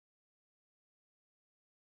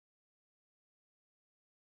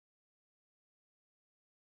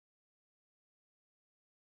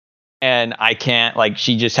And I can't, like,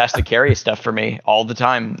 she just has to carry stuff for me all the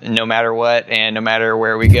time, no matter what, and no matter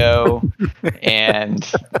where we go. and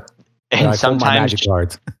sometimes,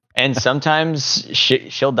 and sometimes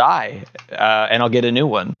she'll die, and I'll get a new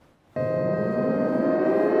one.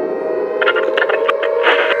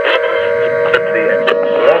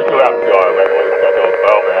 Interrupt your regularly scheduled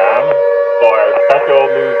program for a special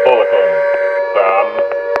news bulletin from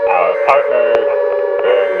our partners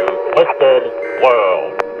in Twisted World.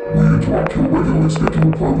 We interrupt your regularly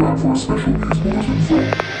scheduled program for a special news bulletin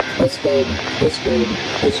from Twisted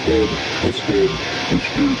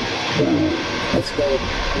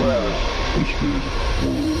World.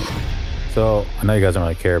 So I know you guys don't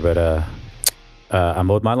really care, but I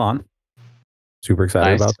mowed my lawn. Super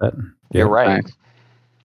excited about that. You're right.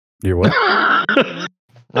 You're what?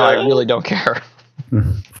 No, I really don't care.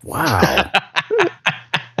 Wow.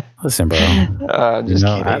 Listen, bro. Just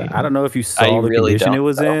kidding. I don't know if you saw the condition it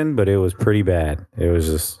was in, but it was pretty bad. It was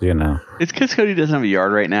just, It's because Cody doesn't have a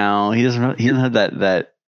yard right now. He doesn't have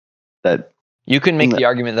that. You can make the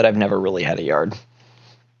argument that I've never really had a yard.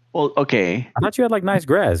 Well, okay. I thought you had like nice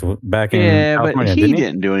grass back in California. But he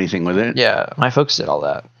didn't do anything with it. Yeah, my folks did all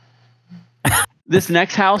that. This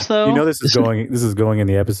next house, though, this is going in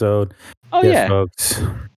the episode. Oh yes, folks.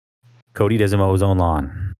 Cody doesn't mow his own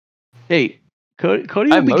lawn. Hey, Cody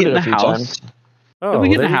will be getting the house. Oh, he'll be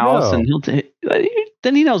getting the house, and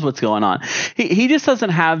then he knows what's going on. He just doesn't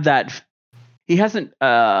have that. He hasn't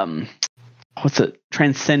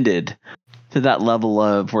transcended to that level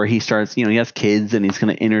of where he starts, he has kids and he's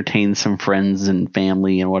going to entertain some friends and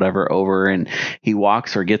family and whatever over, and he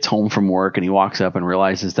walks or gets home from work and he walks up and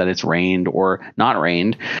realizes that it's rained or not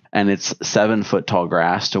rained and it's 7 foot tall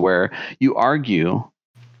grass, to where you argue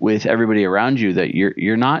with everybody around you that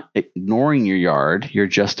you're not ignoring your yard, you're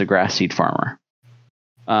just a grass seed farmer.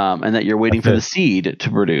 And that you're waiting for the seed to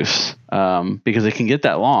produce, because it can get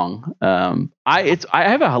that long. I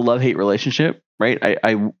have a love-hate relationship, right?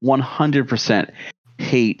 I 100%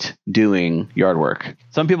 hate doing yard work.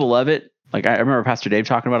 Some people love it. Like I remember Pastor Dave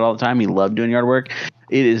talking about it all the time. He loved doing yard work.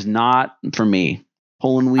 It is not for me.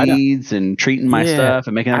 Pulling weeds and treating my stuff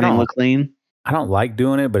and making everything look clean. I don't like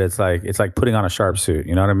doing it, but it's like putting on a sharp suit.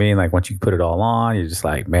 You know what I mean? Like once you put it all on, you're just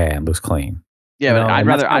like, man, it looks clean. Yeah, but I'd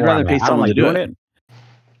rather pay someone to do it.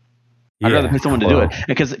 I'd rather pay someone to do it,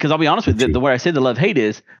 because I'll be honest with you, the way I say the love hate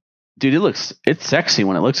is, dude, it's sexy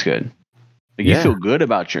when it looks good. Like you feel good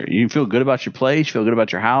about your place, you feel good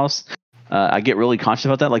about your house. I get really conscious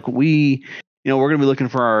about that. Like we're gonna be looking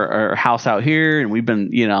for our house out here, and we've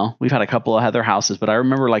been, we've had a couple of other houses, but I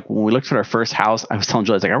remember like when we looked for our first house, I was telling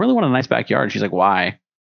Julie, I was like, I really want a nice backyard. She's like, why?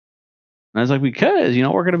 And I was like, because,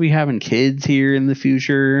 we're going to be having kids here in the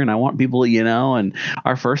future, and I want people, and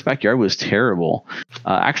our first backyard was terrible.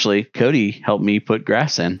 Actually, Cody helped me put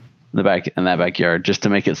grass in that backyard just to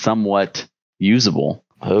make it somewhat usable.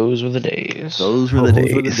 Those were the days. So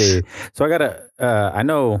I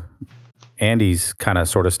know Andy's kind of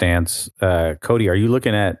sort of stance. Cody, are you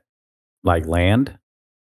looking at like land,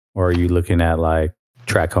 or are you looking at like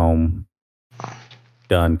track home,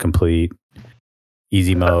 done, complete?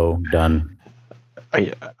 Easy mow, done.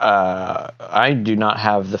 I do not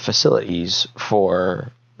have the facilities for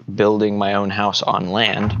building my own house on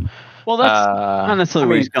land. Well, that's not necessarily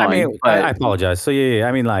where he's going. I apologize. So yeah.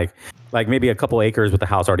 I mean, like maybe a couple acres with the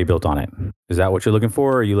house already built on it. Is that what you're looking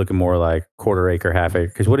for? Or are you looking more like quarter acre, half acre?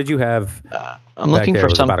 Because what did you have? I'm looking for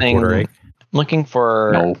something. I'm looking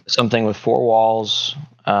for something with 4 walls,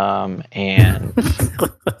 and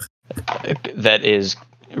that is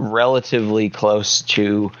relatively close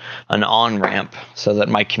to an on-ramp, so that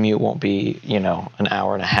my commute won't be, an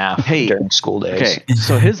hour and a half during school days. Okay,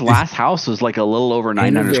 so his last house was like a little over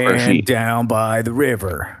 900 square feet down by the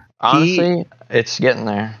river. Honestly, it's getting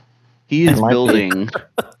there. He is building.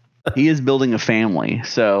 He is building a family.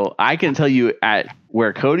 So I can tell you, at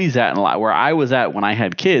where Cody's at and where I was at when I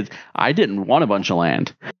had kids, I didn't want a bunch of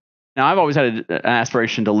land. Now, I've always had an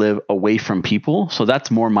aspiration to live away from people, so that's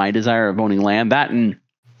more my desire of owning land. That, and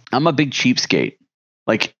I'm a big cheapskate.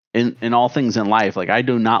 Like in all things in life, like I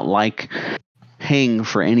do not like paying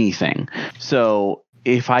for anything. So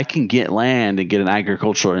if I can get land and get an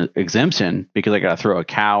agricultural exemption because I got to throw a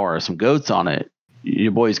cow or some goats on it,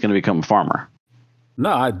 your boy's going to become a farmer.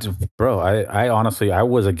 No, I honestly, I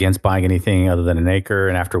was against buying anything other than an acre.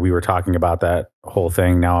 And after we were talking about that whole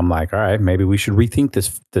thing, now I'm like, all right, maybe we should rethink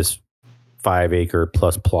this 5 acre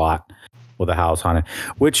plus plot with a house on it.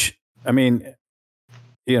 Which, I mean,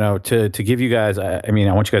 to give you guys, I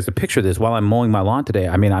want you guys to picture this while I'm mowing my lawn today.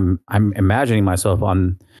 I mean, I'm imagining myself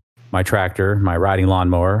on my tractor, my riding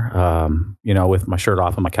lawnmower, with my shirt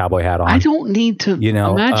off and my cowboy hat on. I don't need to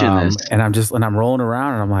imagine this. And I'm rolling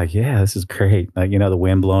around and I'm like, yeah, this is great. Like, the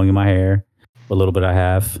wind blowing in my hair, a little bit I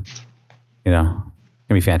have, it's gonna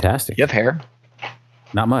be fantastic. You have hair?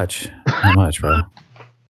 Not much, bro.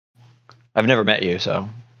 I've never met you, so.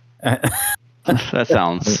 That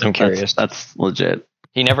sounds. I'm curious. That's legit.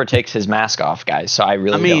 He never takes his mask off, guys. So I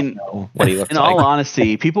really don't know what he looks like. In all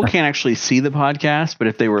honesty, people can't actually see the podcast, but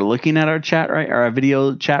if they were looking at our chat our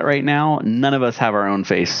video chat right now, none of us have our own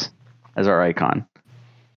face as our icon.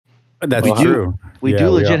 That's true. We do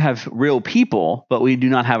legit have real people, but we do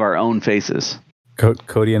not have our own faces.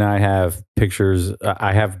 Cody and I have pictures.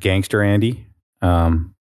 I have Gangster Andy.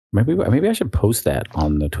 Maybe I should post that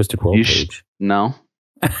on the Twisted World page. No,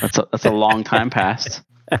 that's a long time past.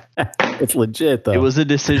 It's legit though. It was a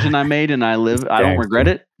decision I made, and I don't regret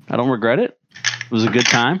it. I don't regret it. It was a good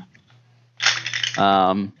time.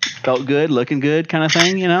 Felt good, looking good, kind of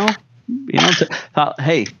thing. Thought,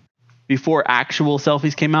 hey, before actual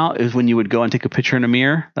selfies came out, is when you would go and take a picture in a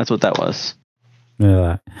mirror. That's what that was.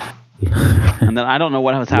 Yeah. And then I don't know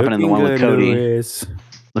what was happening in the one with Cody. Lewis.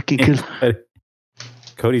 Looking good.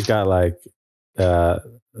 Cody's got like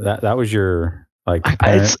that was your. Like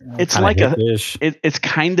it's like it's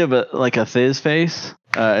kind of like a Thiz face.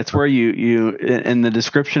 It's where you in the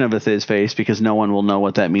description of a Thiz face, because no one will know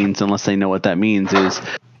what that means unless they know what that means, is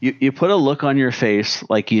you put a look on your face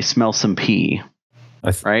like you smell some pee.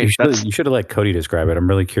 Right? You should have let Cody describe it. I'm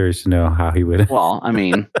really curious to know how he would. Well, I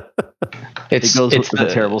mean, it goes with a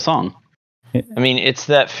terrible song. I mean, it's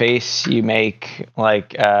that face you make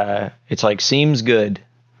like it's like seems good,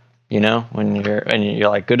 when you're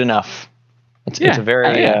like good enough. It's a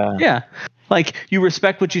very like you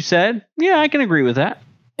respect what you said. Yeah, I can agree with that.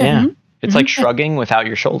 Yeah, it's like shrugging without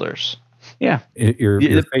your shoulders. Yeah,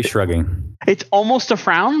 your face shrugging. It's almost a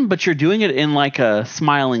frown, but you're doing it in like a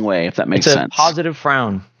smiling way. If that makes sense. It's a positive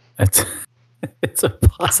frown. It's a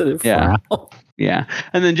positive frown. Yeah,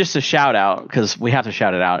 and then just a shout out, because we have to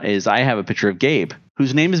shout it out, is I have a picture of Gabe,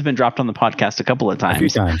 whose name has been dropped on the podcast a couple of times. A few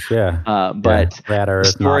times, yeah. But the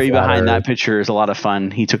story behind that picture is a lot of fun.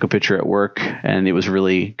 He took a picture at work, and it was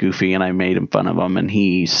really goofy, and I made fun of him, and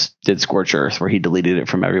he did Scorch Earth, where he deleted it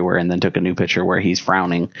from everywhere, and then took a new picture where he's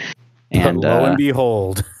frowning. And lo and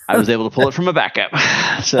behold, I was able to pull it from a backup.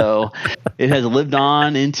 So it has lived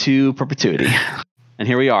on into perpetuity. And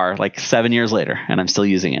here we are, like 7 years later, and I'm still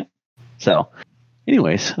using it. So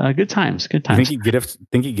anyways, good times. You think he'd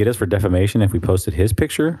get us for defamation if we posted his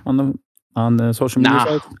picture on the social media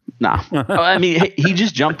sites? Nah. I mean, he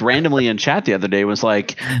just jumped randomly in chat the other day. Was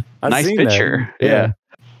like, nice picture. Yeah.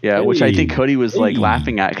 Yeah, hey, which I think Cody was like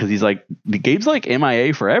laughing at, because he's like, Gabe's like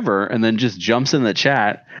MIA forever, and then just jumps in the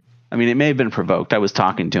chat. I mean, it may have been provoked. I was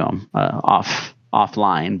talking to him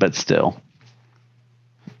offline, but still.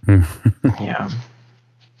 Yeah.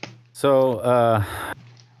 So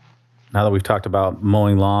now that we've talked about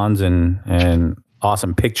mowing lawns and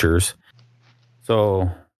awesome pictures, so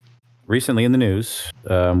recently in the news,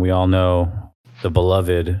 we all know the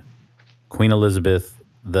beloved Queen Elizabeth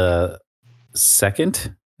II.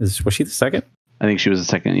 Was she the second? I think she was the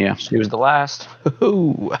second. Yeah, she was the last.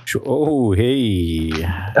 Oh, hey,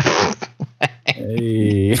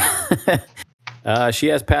 hey. She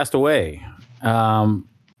has passed away.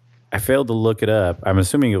 I failed to look it up. I'm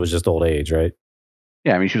assuming it was just old age, right?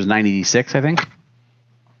 Yeah, I mean, she was 96, I think.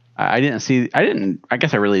 I guess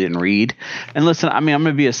I really didn't read. And listen, I mean, I'm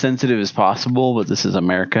going to be as sensitive as possible, but this is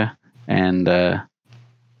America, and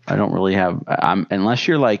I don't really have, unless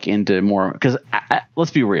you're like into more, because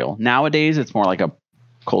let's be real. Nowadays, it's more like a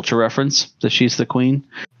culture reference that she's the queen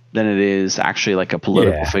than it is actually like a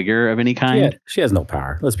political figure of any kind. She has no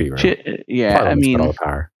power. Let's be real. I mean, all the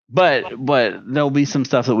power. But there'll be some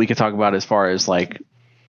stuff that we could talk about as far as like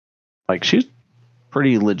she's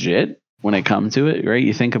pretty legit when it comes to it, right?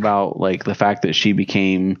 You think about like the fact that she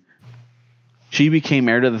became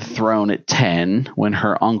heir to the throne at 10 when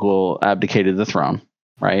her uncle abdicated the throne.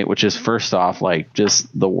 Right, which is first off like just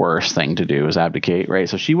the worst thing to do is abdicate, right?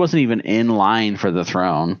 So she wasn't even in line for the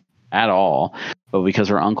throne at all, but because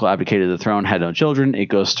her uncle abdicated the throne, had no children, it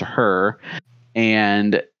goes to her.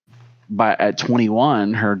 And at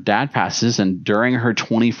 21, her dad passes, and during her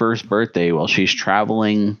 21st birthday, while she's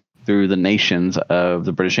traveling through the nations of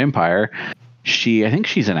the British Empire, I think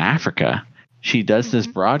she's in Africa. She does this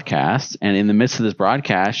broadcast, and in the midst of this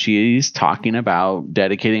broadcast, she's talking about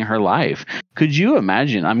dedicating her life. Could you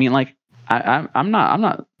imagine? I mean, like,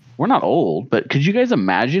 we're not old, but could you guys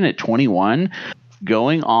imagine at 21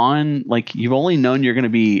 going on, like, you've only known you're going to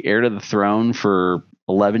be heir to the throne for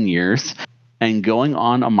 11 years and going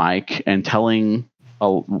on a mic and telling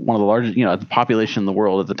one of the largest, the population in the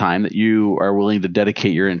world at the time, that you are willing to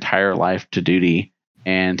dedicate your entire life to duty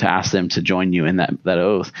and to ask them to join you in that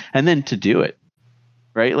oath, and then to do it.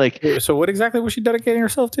 Right? Like, so what exactly was she dedicating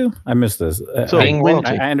herself to? I missed this. So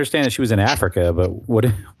I understand that she was in Africa, but what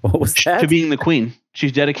was that? To being the queen.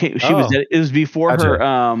 She's dedicated. It was before her.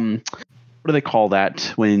 What do they call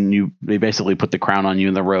that when they basically put the crown on you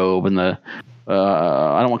in the robe and the?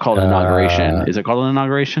 I don't want to call it inauguration. Is it called an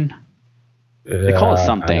inauguration? They call it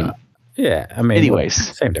something. Yeah, I mean, anyways,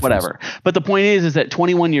 same difference. Whatever. But the point is that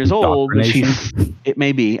 21 years old, it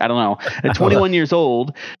may be, I don't know. At 21 years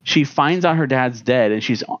old, she finds out her dad's dead, and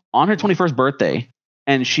she's on her 21st birthday,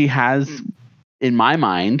 and she has, in my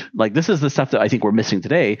mind, like, this is the stuff that I think we're missing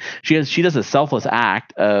today. She does a selfless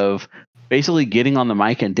act of basically getting on the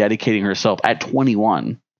mic and dedicating herself at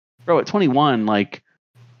 21. Bro, at 21, like,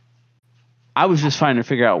 I was just trying to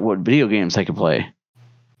figure out what video games I could play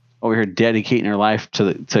over here, dedicating her life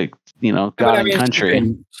to God and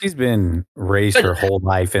country. She's been raised her whole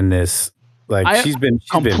life in this. Like, she's been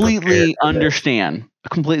completely understand.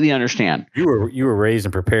 Completely understand. You were raised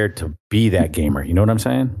and prepared to be that gamer. You know what I'm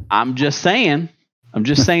saying? I'm just saying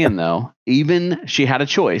though. Even she had a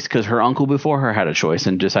choice, because her uncle before her had a choice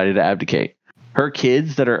and decided to abdicate. Her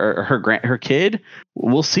kids that are her kid.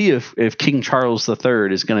 We'll see if King Charles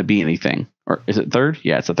III is going to be anything, or is it third?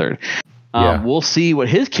 Yeah, it's a third. We'll see what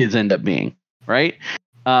his kids end up being, right?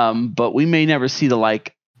 But we may never see the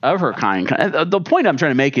like of her kind. The point I'm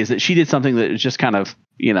trying to make is that she did something that is just kind of,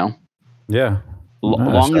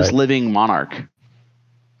 longest living monarch.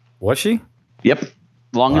 Was she? Yep.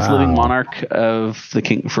 Longest living monarch of the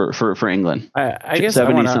king for England. I guess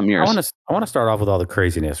 70 some years. I want to start off with all the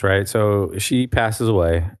craziness, right? So she passes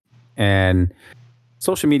away and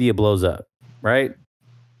social media blows up, right?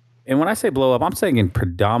 And when I say blow up, I'm saying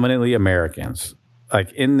predominantly Americans.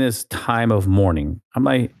 Like, in this time of mourning, I'm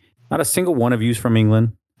like, not a single one of you's from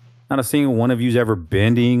England. Not a single one of you's ever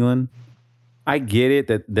been to England. I get it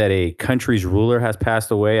that a country's ruler has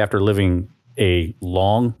passed away after living a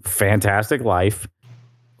long, fantastic life.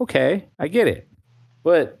 Okay, I get it.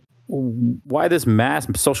 But why this mass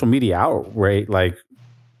social media outrage? Like,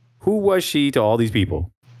 who was she to all these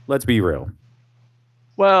people? Let's be real.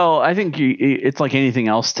 Well, I think it's like anything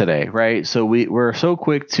else today, right? So we're so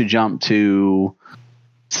quick to jump to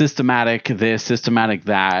systematic this, systematic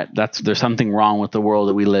that. There's something wrong with the world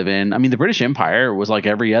that we live in. I mean, the British Empire was like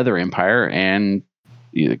every other empire and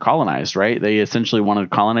colonized, right? They essentially wanted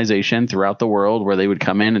colonization throughout the world, where they would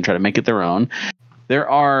come in and try to make it their own. There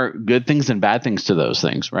are good things and bad things to those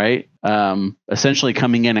things, right? Essentially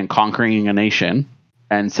coming in and conquering a nation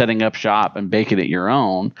and setting up shop and making it your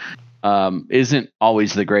own isn't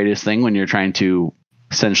always the greatest thing when you're trying to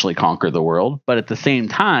essentially conquer the world. But at the same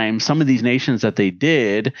time, some of these nations that they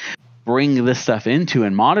did bring this stuff into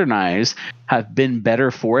and modernize have been better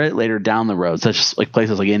for it later down the road, such as like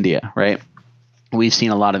places like India, right? We've seen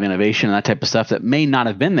a lot of innovation and that type of stuff that may not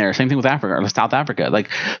have been there. Same thing with Africa or South Africa. Like,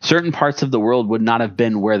 certain parts of the world would not have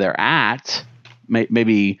been where they're at,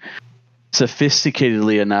 maybe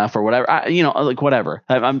sophisticatedly enough or whatever, like whatever.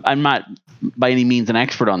 I'm not by any means an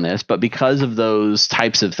expert on this, but because of those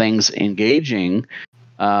types of things engaging,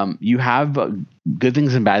 you have good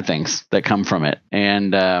things and bad things that come from it.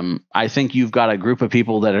 And I think you've got a group of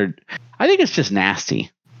people that I think it's just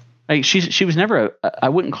nasty. Like, she was never I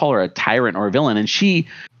wouldn't call her a tyrant or a villain, and she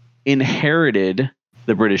inherited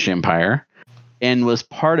the British Empire and was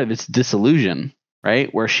part of its dissolution,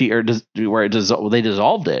 right? Where they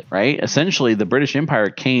dissolved it, right? Essentially, the British Empire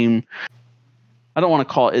came. I don't want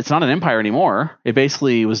to call it. It's not an empire anymore. It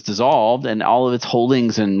basically was dissolved, and all of its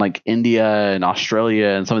holdings in like India and Australia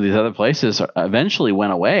and some of these other places eventually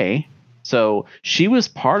went away. So she was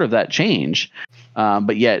part of that change,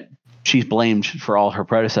 but yet she's blamed for all her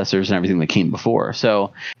predecessors and everything that came before.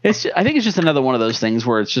 So I think it's just another one of those things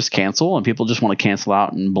where it's just cancel, and people just want to cancel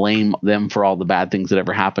out and blame them for all the bad things that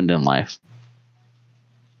ever happened in life.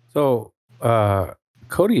 So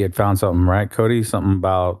Cody had found something, right? Cody, something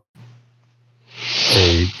about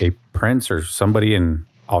a prince or somebody in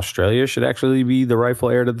Australia should actually be the rightful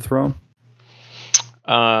heir to the throne.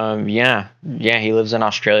 Yeah, he lives in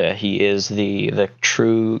Australia. He is the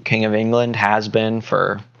true king of England, has been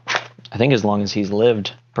for, I think, as long as he's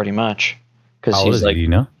lived, pretty much. How old is he, do you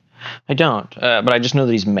know? I don't, but I just know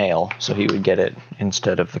that he's male, so he would get it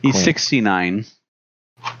instead of the queen. He's 69.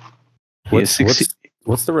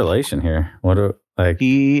 What's the relation here?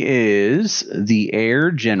 He is the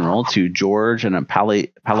heir general to George and a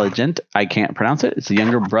Plantagenet. I can't pronounce it. It's the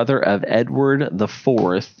younger brother of Edward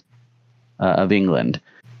IV of England.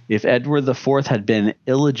 If Edward IV had been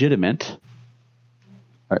illegitimate,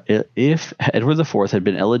 if Edward IV had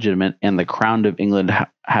been illegitimate and the crown of England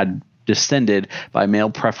had descended by male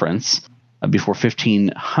preference before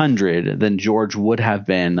 1500, then George would have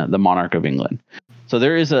been the monarch of England. So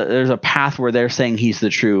there's a path where they're saying he's the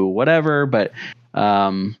true whatever, but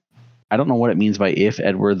I don't know what it means by if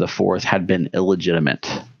Edward IV had been illegitimate.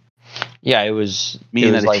 Yeah, it was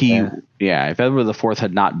meaning that like if Edward IV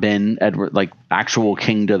had not been Edward, like actual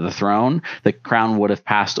king to the throne, the crown would have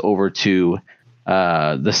passed over to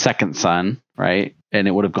the second son, right? And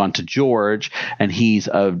it would have gone to George, and he's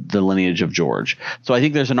of the lineage of George. So I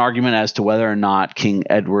think there's an argument as to whether or not King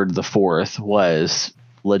Edward IV was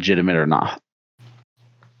legitimate or not.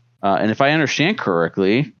 And if I understand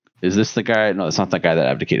correctly, is this the guy? No, it's not the guy that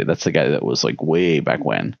abdicated. That's the guy that was like way back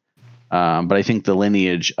when. But I think the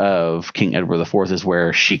lineage of King Edward IV is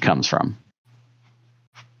where she comes from.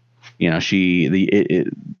 You know,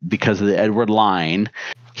 because of the Edward line,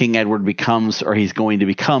 King Edward becomes, or he's going to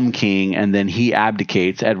become king, and then he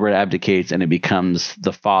abdicates. Edward abdicates, and it becomes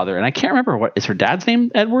the father. And I can't remember what is her dad's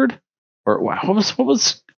name. Edward, or what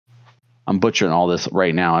was? I'm butchering all this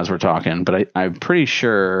right now as we're talking, but I'm pretty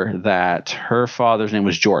sure that her father's name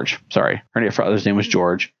was George. Sorry, her father's name was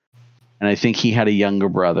George, and I think he had a younger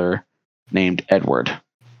brother named Edward.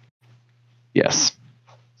 Yes.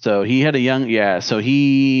 So he had so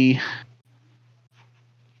he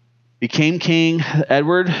became king.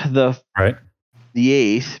 Edward the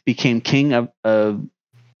Eighth became king of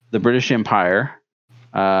the British Empire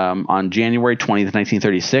on January 20th,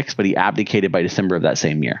 1936, but he abdicated by December of that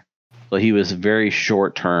same year. So he was a very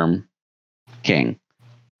short-term king,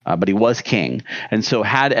 but he was king. And so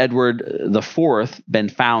had Edward IV been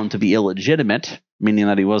found to be illegitimate, meaning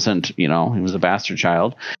that he wasn't, he was a bastard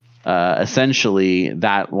child, essentially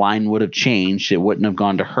that line would have changed. It wouldn't have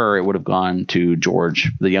gone to her. It would have gone to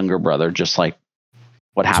George, the younger brother, just like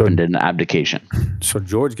what happened in the abdication. So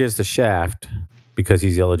George gets the shaft because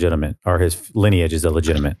he's illegitimate, or his lineage is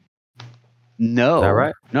illegitimate. No. Is that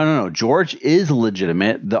right? No. George is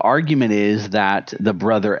legitimate. The argument is that the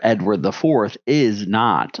brother Edward IV is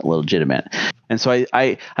not legitimate. And so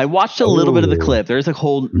I watched a little bit of the clip. There's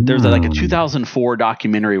like a 2004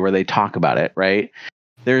 documentary where they talk about it, right?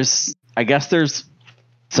 I guess there's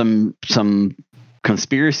some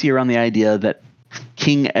conspiracy around the idea that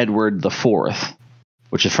King Edward IV,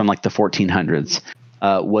 which is from like the 1400s,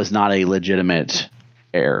 was not a legitimate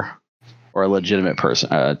heir or a legitimate person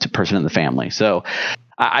in the family. So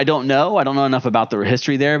I don't know. I don't know enough about the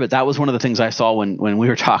history there, but that was one of the things I saw when we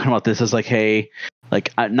were talking about this. Is like, hey,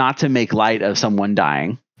 like not to make light of someone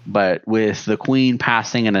dying, but with the queen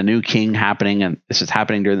passing and a new king happening, and this is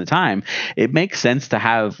happening during the time, it makes sense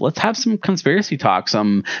to let's have some conspiracy talk,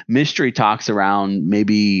 some mystery talks around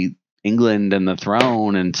maybe England and the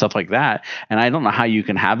throne and stuff like that. And I don't know how you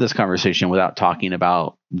can have this conversation without talking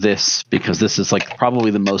about this, because this is like probably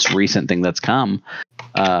the most recent thing that's come,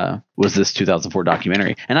 was this 2004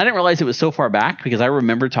 documentary. And I didn't realize it was so far back, because I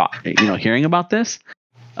remember hearing about this,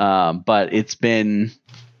 but it's been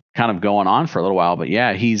kind of going on for a little while. But yeah,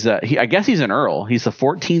 I guess he's an earl. He's the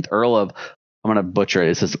 14th earl of, I'm going to butcher it.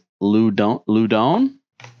 It says Loudon,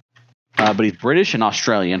 but he's British and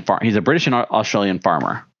Australian. He's a British and Australian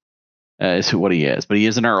farmer. Is what he is, but he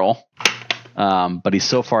is an earl. But he's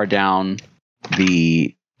so far down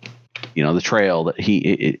the trail that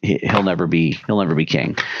he'll never be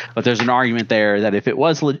king. But there's an argument there that if it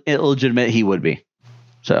was illegitimate, he would be.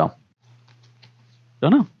 So,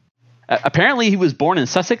 don't know. Apparently, he was born in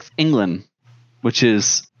Sussex, England, which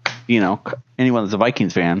is, anyone that's a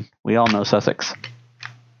Vikings fan, we all know Sussex.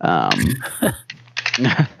 That's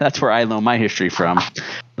where I know my history from,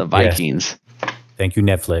 the Vikings. Yes. Thank you,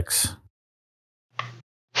 Netflix.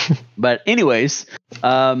 But anyways, there's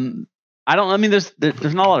not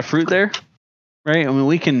a lot of fruit there, right? I mean,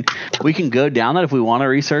 we can go down that if we want to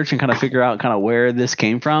research and kind of figure out kind of where this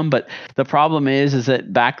came from. But the problem is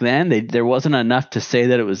that back then there wasn't enough to say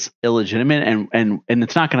that it was illegitimate, and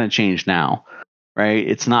it's not going to change now, right?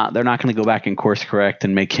 They're not going to go back and course correct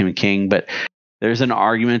and make him king. But there's an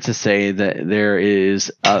argument to say that there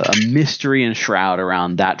is a mystery and shroud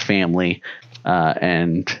around that family,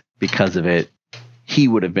 and because of it, he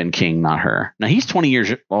would have been king, not her. Now he's 20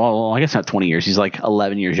 years. Well, I guess not 20 years. He's like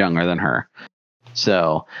 11 years younger than her.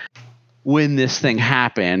 So when this thing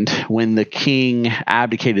happened, when the king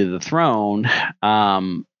abdicated the throne,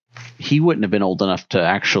 he wouldn't have been old enough to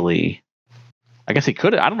actually. I guess he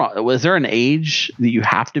could have. I don't know. Was there an age that you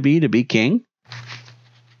have to be king?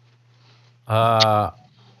 I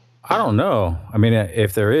don't know. I mean,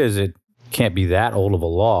 if there is, it can't be that old of a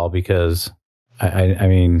law, because I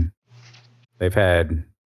mean. They've had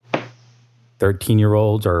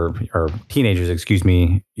 13-year-olds or teenagers, excuse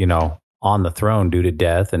me, on the throne due to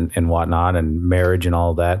death and whatnot and marriage and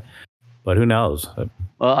all of that. But who knows?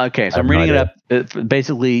 Well, okay, so I'm reading it up.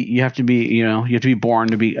 Basically, you have to be born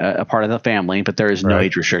to be a part of the family, but there is no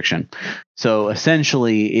age restriction. So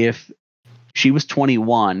essentially, if she was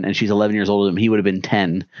 21 and she's 11 years older than him, he would have been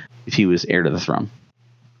 10 if he was heir to the throne.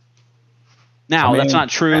 Now, that's not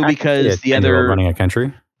true because the other running a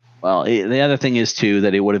country. Well, the other thing is too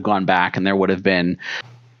that it would have gone back and there would have been,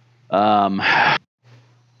 well,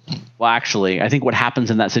 actually, I think what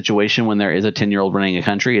happens in that situation when there is a 10-year-old running a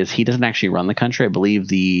country is he doesn't actually run the country. I believe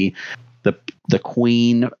the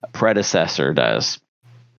queen predecessor does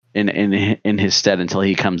in his stead until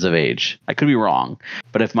he comes of age. I could be wrong,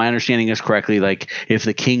 but if my understanding is correctly, like if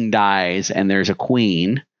the king dies and there's a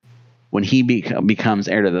queen, when he becomes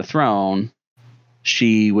heir to the throne,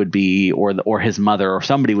 she would be, or his mother or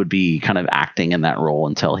somebody would be kind of acting in that role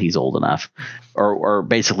until he's old enough, or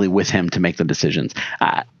basically with him to make the decisions.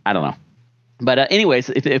 I don't know. But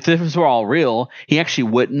anyways, if this were all real, he actually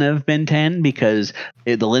wouldn't have been 10 because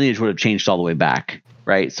the lineage would have changed all the way back,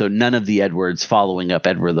 right? So none of the Edwards following up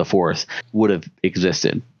Edward IV would have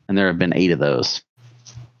existed, and there have been 8 of those.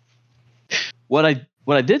 What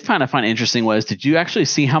I did find interesting was, did you actually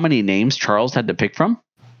see how many names Charles had to pick from?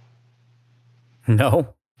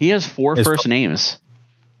 No. He has 4 first names.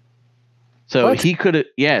 So what? He could have,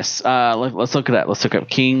 yes. Let's look at that. Let's look up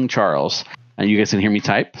King Charles. And you guys can hear me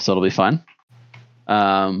type, so it'll be fun.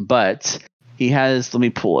 But he has, let me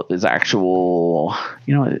pull up his actual,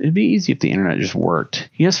 it'd be easy if the internet just worked.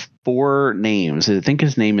 He has 4 names. I think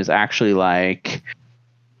his name is actually like,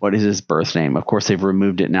 what is his birth name? Of course, they've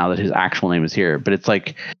removed it now that his actual name is here. But it's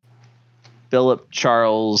like Philip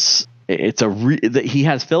Charles. He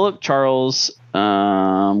has Philip Charles.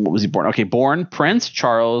 What was he born? Okay, born Prince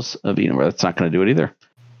Charles of Edinburgh. That's not going to do it either.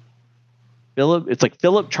 It's like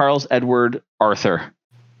Philip Charles Edward Arthur.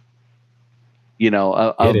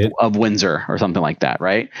 Of Windsor or something like that,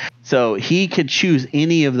 right? So he could choose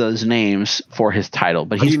any of those names for his title,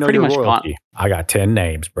 but he's pretty much I got 10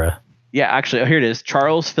 names, bruh. Yeah, actually, here it is.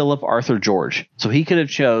 Charles Philip Arthur George. So he could have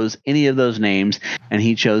chose any of those names, and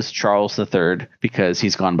he chose Charles III because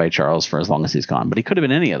he's gone by Charles for as long as he's gone. But he could have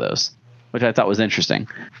been any of those, which I thought was interesting.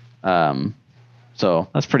 So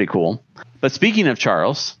that's pretty cool. But speaking of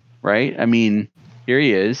Charles, right? I mean, here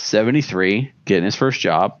he is, 73, getting his first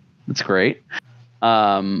job. That's great.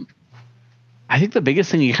 I think the biggest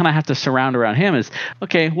thing you kind of have to surround around him is,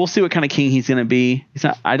 okay, we'll see what kind of king he's going to be.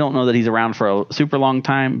 I don't know that he's around for a super long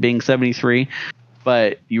time, being 73,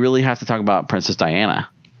 but you really have to talk about Princess Diana.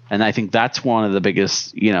 And I think that's one of the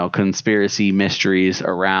biggest, conspiracy mysteries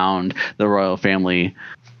around the royal family,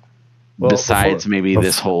 besides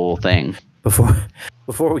this whole thing.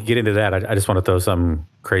 Before we get into that, I just want to throw something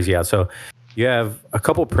crazy out. So you have a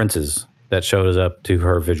couple princes that showed up to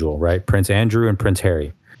her vigil, right? Prince Andrew and Prince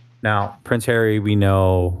Harry. Now, Prince Harry, we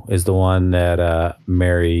know, is the one that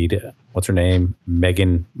married, what's her name?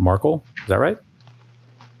 Meghan Markle. Is that right?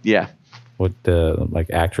 Yeah. What the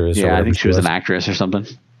actress? Yeah, I think she was an actress or something.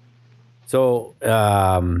 So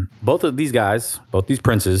both these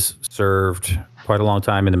princes served quite a long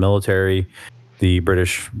time in the military, the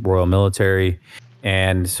British Royal Military.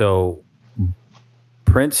 And so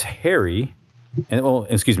Prince Harry, and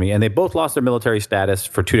they both lost their military status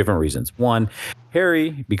for 2 different reasons. One,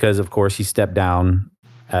 Harry, because of course he stepped down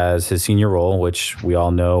as his senior role, which we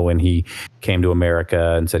all know when he came to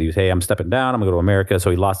America and said hey, I'm stepping down, I'm gonna go to America.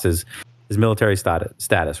 So he lost his military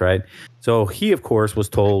status, right? So he, of course, was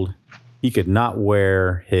told he could not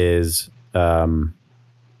wear his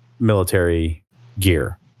military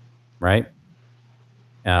gear, right?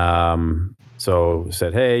 So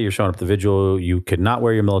said, hey, you're showing up to the vigil. You could not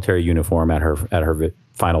wear your military uniform at her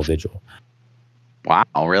final vigil.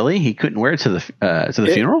 Wow, really? He couldn't wear it to the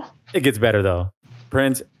funeral? It gets better though.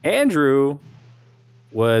 Prince Andrew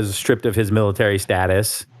was stripped of his military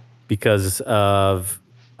status because of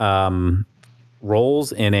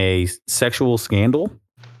roles in a sexual scandal.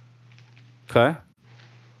 Okay,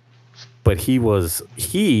 but he was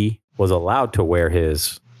allowed to wear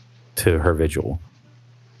his to her vigil.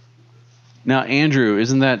 Now, Andrew,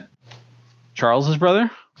 isn't that Charles's brother?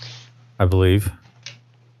 I believe.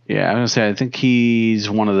 Yeah, I was gonna say I think he's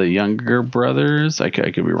one of the younger brothers. I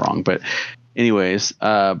could be wrong, but anyways,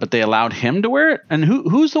 but they allowed him to wear it. And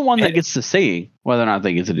who's the one that gets to say whether or not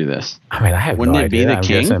they get to do this? I mean, I have Wouldn't no it idea. be the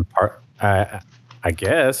king? I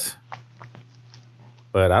guess,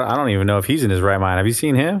 but I don't even know if he's in his right mind. Have you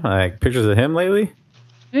seen him? Like pictures of him lately?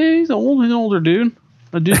 Yeah, he's an older dude.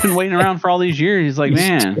 The dude's been waiting around for all these years. He's like,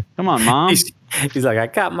 man, come on, Mom. He's like, I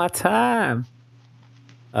got my time.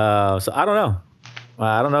 So I don't know.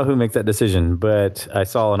 I don't know who makes that decision, but I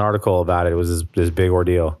saw an article about it. It was this big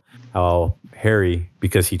ordeal. How Harry,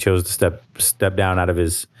 because he chose to step down out of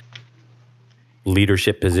his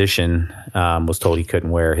leadership position, was told he couldn't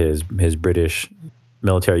wear his British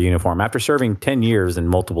military uniform after serving 10 years in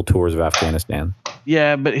multiple tours of Afghanistan.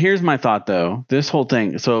 Yeah, but here's my thought, though. This whole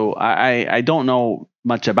thing. So I don't know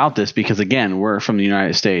much about this because, again, we're from the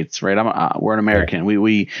United States, right? We're an American. Right.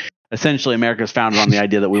 We essentially, America's founded on the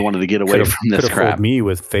idea that we wanted to get away from this crap. Could have fooled me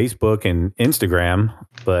with Facebook and Instagram,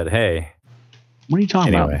 but hey. What are you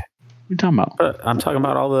talking about? What are you talking about? I'm talking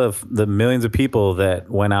about all the millions of people that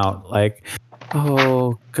went out like,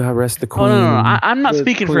 oh, God rest the Queen. Oh, no. I'm not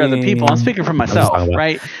speaking for other people. I'm speaking for myself,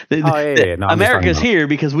 right? No, America's here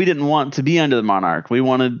because we didn't want to be under the monarch. We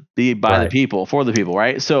want to be by the people, for the people,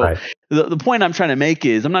 right? So the point I'm trying to make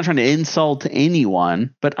is I'm not trying to insult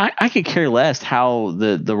anyone, but I could care less how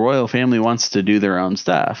the royal family wants to do their own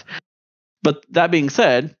stuff. But that being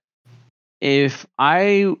said, if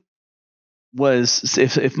my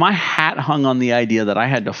hat hung on the idea that I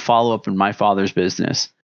had to follow up in my father's business,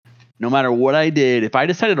 no matter what I did, if I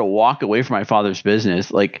decided to walk away from my father's business,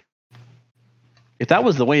 like if that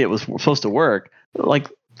was the way it was supposed to work, like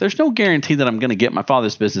there's no guarantee that I'm going to get my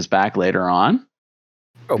father's business back later on.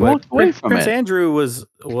 Oh, but Prince Andrew was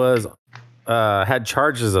had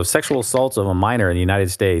charges of sexual assault of a minor in the United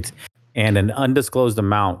States, and an undisclosed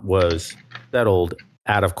amount was settled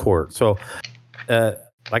out of court. So,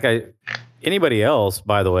 anybody else,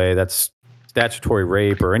 by the way, that's statutory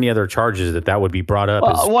rape or any other charges that would be brought up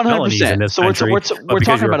as 100%. In this country. We're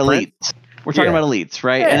talking about elites. We're talking about elites,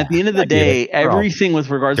 right? Yeah, and at the end of the day, everything with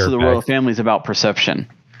regards to the royal family is about perception.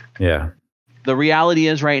 Yeah. The reality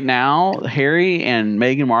is right now, Harry and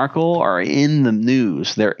Meghan Markle are in the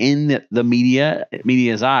news. They're in the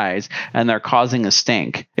media's eyes, and they're causing a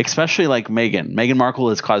stink, especially like Meghan. Meghan Markle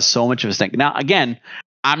has caused so much of a stink. Now, again,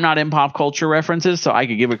 I'm not in pop culture references, so I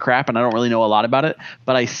could give a crap, and I don't really know a lot about it.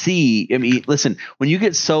 But listen, when you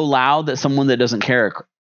get so loud that someone that doesn't care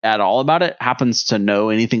at all about it happens to know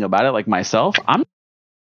anything about it, like myself, I'm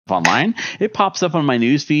online. It pops up on my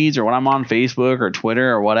news feeds or when I'm on Facebook or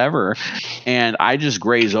Twitter or whatever, and I just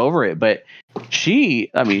graze over it. But she's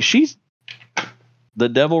the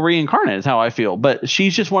devil reincarnate is how I feel. But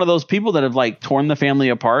she's just one of those people that have like torn the family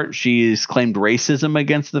apart. She's claimed racism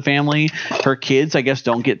against the family. Her kids, I guess,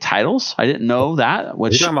 don't get titles. I didn't know that. Are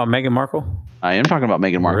you talking about Meghan Markle? I am talking about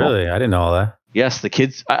Meghan Markle. Really? I didn't know all that. Yes, the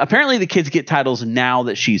kids. Apparently, the kids get titles now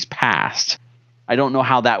that she's passed. I don't know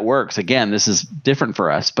how that works. Again, this is different for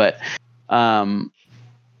us, but I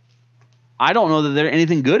don't know that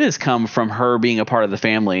anything good has come from her being a part of the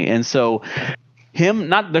family. And so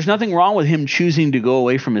there's nothing wrong with him choosing to go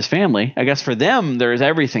away from his family. I guess for them, there's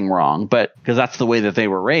everything wrong, but because that's the way that they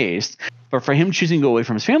were raised. But for him choosing to go away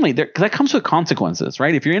from his family, because that comes with consequences,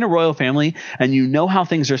 right? If you're in a royal family and you know how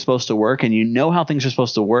things are supposed to work and you know how things are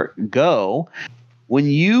supposed to go, when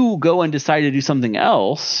you go and decide to do something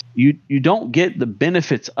else, you don't get the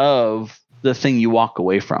benefits of the thing you walk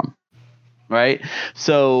away from, right?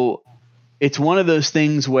 So it's one of those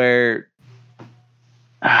things where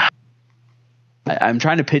I'm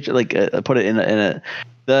trying to picture, put it in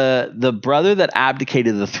the brother that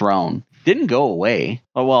abdicated the throne didn't go away.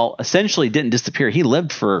 Well, essentially didn't disappear. He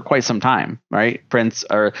lived for quite some time, right?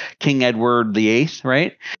 King Edward VIII,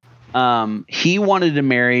 right? He wanted to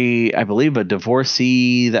marry, I believe, a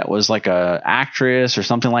divorcee that was like a actress or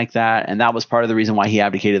something like that. And that was part of the reason why he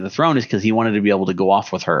abdicated the throne, is because he wanted to be able to go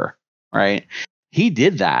off with her. Right. He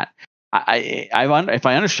did that. If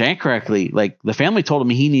I understand correctly, like the family told him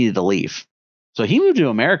he needed to leave. So he moved to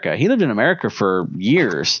America. He lived in America for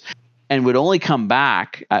years and would only come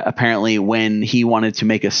back apparently when he wanted to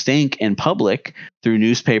make a stink in public through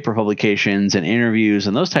newspaper publications and interviews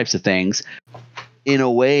and those types of things. In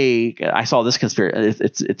a way, I saw this conspiracy.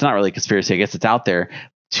 It's not really a conspiracy. I guess it's out there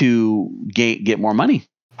to get more money,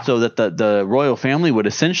 so that the royal family would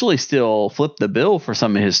essentially still flip the bill for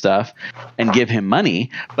some of his stuff and give him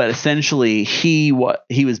money. But essentially, he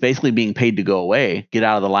was basically being paid to go away, get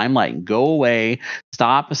out of the limelight, go away,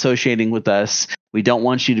 stop associating with us. We don't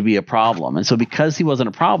want you to be a problem. And so because he wasn't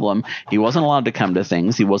a problem, he wasn't allowed to come to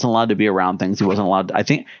things. He wasn't allowed to be around things. He wasn't allowed to, I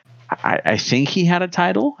think he had a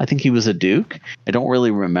title. I think he was a duke. I don't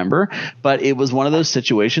really remember, but it was one of those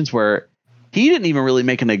situations where he didn't even really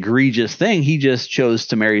make an egregious thing. He just chose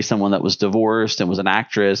to marry someone that was divorced and was an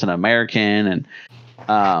actress and an American. And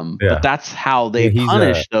but that's how they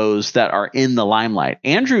punish those that are in the limelight.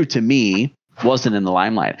 Andrew, to me, wasn't in the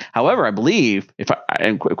limelight. However, I believe,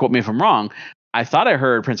 and quote me if I'm wrong, I thought I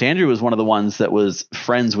heard Prince Andrew was one of the ones that was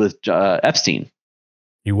friends with Epstein.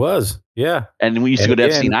 He was, yeah. And we used to go to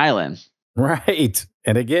Epstein Island. Right.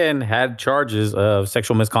 And again, had charges of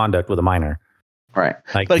sexual misconduct with a minor. Right.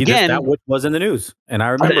 Like, but again, that was in the news, and I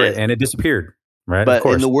remember it, and it disappeared. Right. But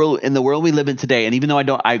in the world we live in today, and even though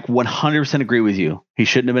I 100% agree with you, he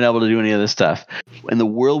shouldn't have been able to do any of this stuff. In the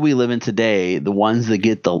world we live in today, the ones that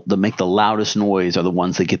make the loudest noise are the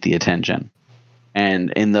ones that get the attention.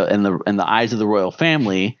 And in the eyes of the royal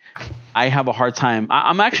family, I have a hard time.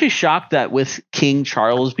 I'm actually shocked that with King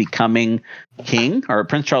Charles becoming king, or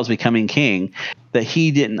Prince Charles becoming king, that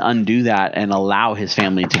he didn't undo that and allow his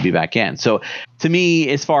family to be back in. So to me,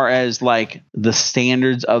 as far as like the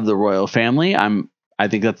standards of the royal family, I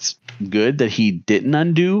think that's good that he didn't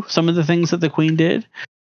undo some of the things that the Queen did,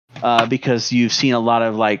 because you've seen a lot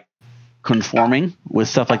of like conforming with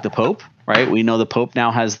stuff like the Pope. Right, we know the Pope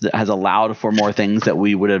now has allowed for more things that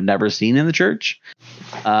we would have never seen in the church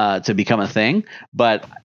to become a thing. But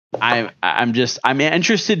I'm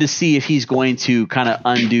interested to see if he's going to kind of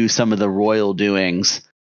undo some of the royal doings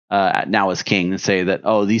now as king, and say that,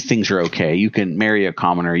 oh, these things are okay. You can marry a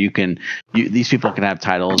commoner. These people can have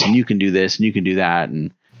titles, and you can do this and you can do that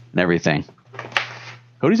and everything.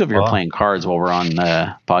 Cody's over here playing cards while we're on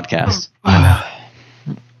podcast. I know.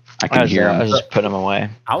 I can hear him. I was just putting them away.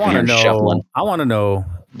 I want to know. Shuffling. I want to know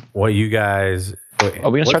what you guys.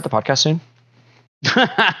 Are we gonna start the podcast soon?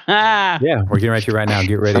 Yeah, we're getting ready to right now.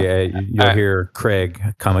 Get ready. You'll hear Craig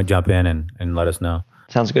come and jump in and let us know.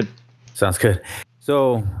 Sounds good. Sounds good.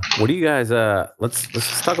 So, what do you guys?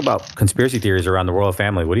 Let's talk about conspiracy theories around the royal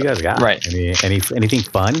family. What do you guys got? Right. Anything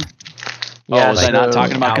fun? Yeah. Was I not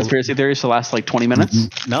talking about conspiracy theories for the last like 20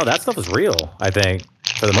 minutes? No, that stuff is real. I think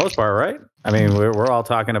for the most part, right? I mean, we're all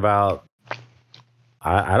talking about.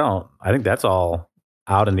 I think that's all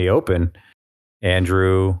out in the open.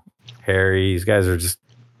 Andrew, Harry, these guys are just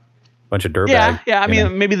a bunch of dirtbags. Yeah. I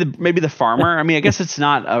mean, maybe the farmer. I mean, I guess it's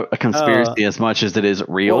not a conspiracy as much as it is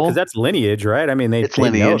real. Because that's lineage, right? I mean, it's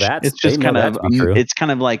lineage. Know that. It's just kind of it's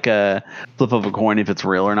kind of like a flip of a coin if it's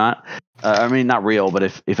real or not. I mean, not real, but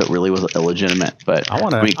if it really was illegitimate. But I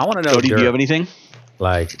want to know. Cody, do you have anything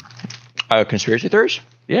like conspiracy theories?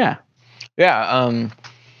 Yeah. Yeah.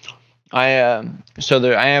 I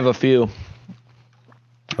have a few.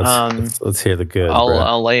 Let's hear the good.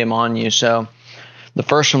 I'll lay them on you. So the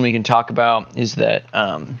first one we can talk about is that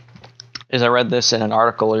is I read this in an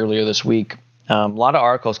article earlier this week. A lot of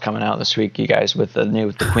articles coming out this week, you guys, with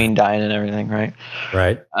the Queen dying and everything, right?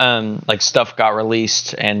 Right. Like stuff got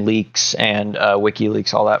released and leaks and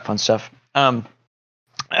WikiLeaks, all that fun stuff.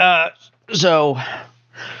 So I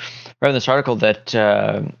read this article that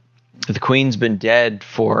the Queen's been dead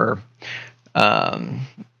for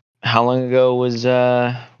how long ago was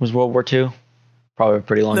World War II? Probably a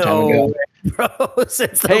pretty long time ago. Bro,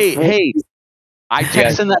 since hey, I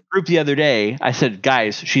texted in that group the other day. I said,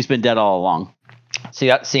 guys, she's been dead all along. See,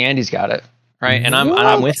 Andy's got it, right? And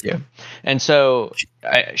I'm with you. And so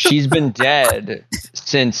she's been dead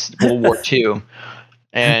since World War II.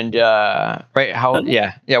 And right,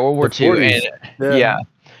 World War II. And yeah.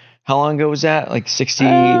 How long ago was that? Like 60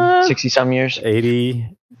 some years?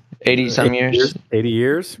 80 some years? 80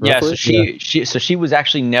 years? Roughly? Yeah, so she was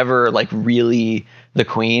actually never like really the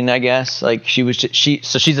queen, I guess. Like so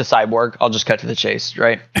she's a cyborg. I'll just cut to the chase,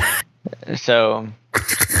 right? So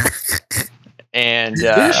and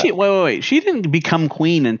didn't she wait. She didn't become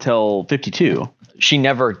queen until 52. She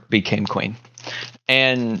never became queen.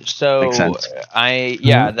 And so makes sense.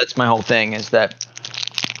 That's my whole thing, is that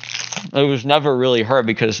it was never really her,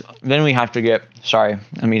 because then we have to get. Sorry,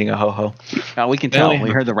 I'm eating a ho-ho. We can tell. We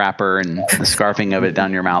heard the wrapper and the scarfing of it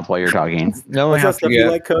down your mouth while you're talking. No, what's that stuff you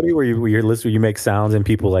like, Cody? Where you're listening, you make sounds and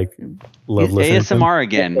people like love listening. ASMR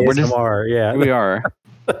again. ASMR, yeah. We are.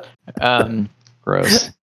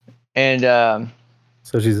 Gross. And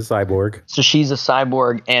so she's a cyborg. So she's a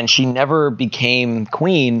cyborg, and she never became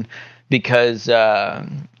queen because I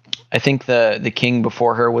think the king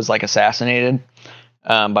before her was like assassinated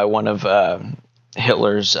by one of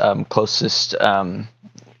Hitler's closest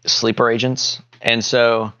sleeper agents. And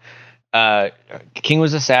so king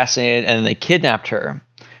was assassinated, and they kidnapped her,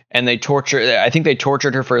 and I think they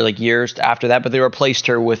tortured her for like years after that, but they replaced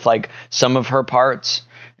her with like some of her parts,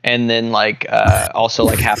 and then like also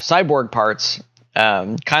like half cyborg parts,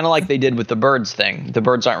 kind of like they did with the birds thing. The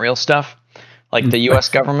birds aren't real stuff, like the U.S.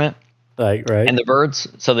 government, like right, and the birds.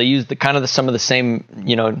 So they use some of the same,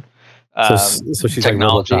 so she's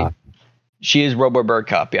technology. Like she is Robo Bird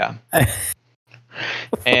Cop, yeah.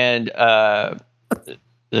 And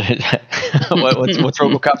what's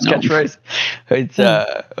RoboCop's catchphrase? It's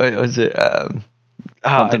was it?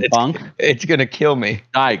 Something funk. It's gonna kill me.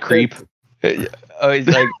 Die, creep. He's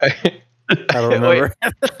like, I don't remember.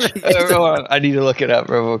 I need to look it up.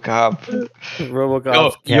 RoboCop.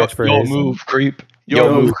 RoboCop's catchphrase. Yo, move, creep.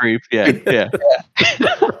 Yo, move, creep. Yeah, yeah.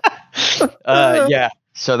 Yeah.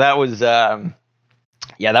 So that was that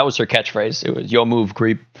was her catchphrase. It was "Yo, move,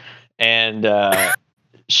 creep," and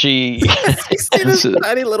she. See this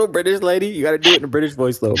tiny little British lady. You got to do it in a British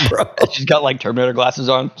voice, though, bro. She's got like Terminator glasses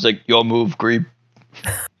on. She's like, "Yo, move, creep,"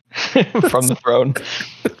 from the throne.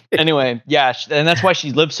 Anyway, yeah, and that's why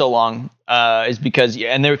she lived so long. Is because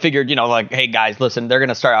and they figured, like, hey guys, listen, they're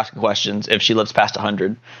gonna start asking questions if she lives past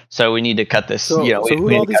 100. So we need to cut this. So, so who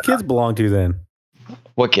do all these kids belong to then?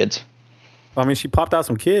 What kids? I mean, she popped out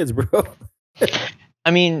some kids, bro.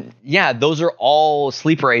 I mean, yeah, those are all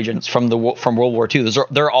sleeper agents from World War II.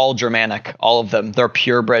 They're all Germanic, all of them. They're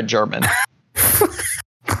purebred German.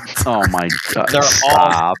 Oh my god! They're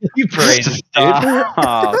all sleeper agents.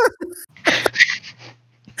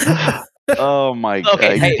 Oh my god!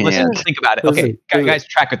 Okay, hey, listen, think about it. Okay, guys,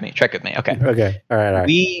 track with me. Okay. Okay. All right.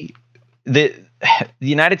 The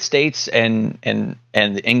United States and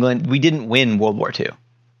England, we didn't win World War II.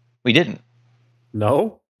 We didn't.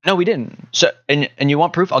 No, we didn't. So, and you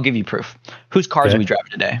want proof? I'll give you proof. Whose cars are we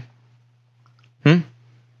driving today? I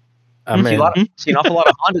mean, see an awful lot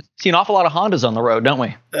of Hondas. See an awful lot of Hondas on the road, don't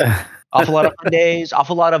we? Awful lot of Hyundais.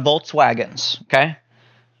 Awful lot of Volkswagens. Okay.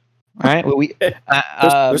 All right. Well,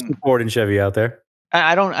 there's some Ford and Chevy out there.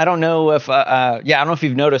 I don't know if I don't know if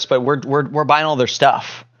you've noticed, but we're buying all their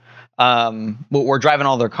stuff. We're driving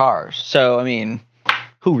all their cars. So I mean,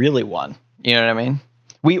 who really won? You know what I mean?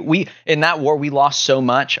 We in that war we lost so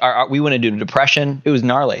much. We went into depression. It was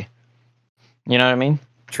gnarly. You know what I mean?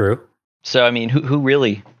 True. So I mean, who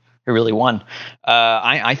really won?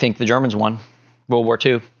 I think the Germans won World War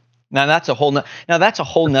II. Now that's a whole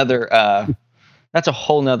nother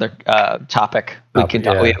topic. We can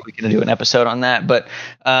do an episode on that. But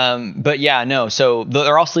yeah, no. So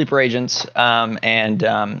they're all sleeper agents.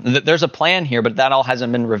 There's a plan here, but that all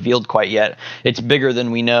hasn't been revealed quite yet. It's bigger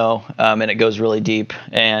than we know, and it goes really deep.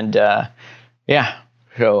 And yeah.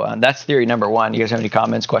 So that's theory number one. You guys have any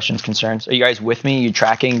comments, questions, concerns? Are you guys with me? Are you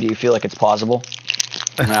tracking? Do you feel like it's plausible?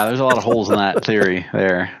 Nah, there's a lot of holes in that theory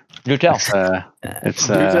there. Do tell. Do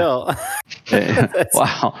tell.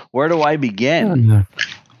 Wow. Where do I begin? No.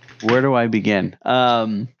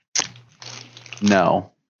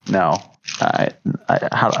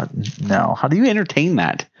 How do you entertain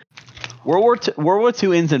that? World War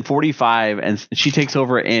II ends in 45, and she takes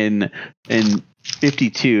over in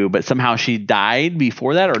 52, but somehow she died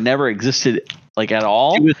before that, or never existed like at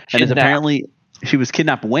all. And apparently she was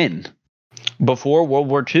kidnapped when? Before World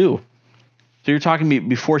War II. So you're talking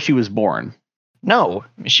before she was born? No,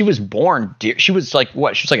 she was born. She was like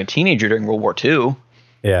what? She was like a teenager during World War II.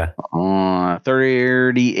 Yeah.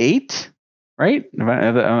 38, right? If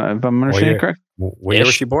I'm understanding correct. What year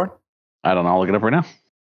was she born? I don't know. I'll look it up right now.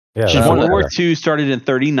 Yeah. World War II started in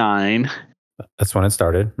 39. That's when it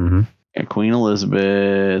started. Mm-hmm. And Queen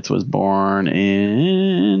Elizabeth was born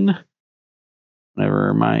in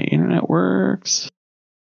whenever my internet works.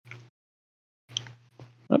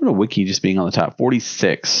 I have a wiki just being on the top.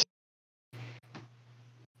 46.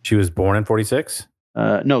 She was born in 46?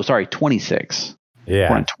 No, sorry, 26. Yeah.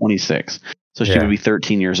 Born in 26. So she would be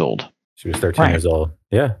 13 years old. She was 13 years old.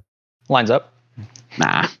 Yeah. Lines up?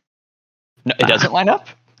 Nah. No, it doesn't line up?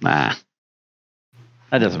 Nah.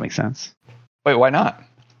 That doesn't make sense. Wait, why not?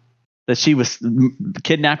 That she was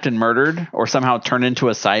kidnapped and murdered or somehow turned into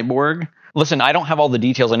a cyborg? Listen, I don't have all the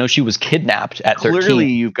details. I know she was kidnapped at 13. Clearly,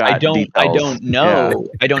 you've got details. I don't know.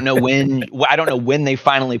 Yeah. I don't know when. I don't know when they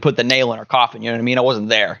finally put the nail in her coffin. You know what I mean? I wasn't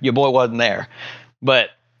there. Your boy wasn't there.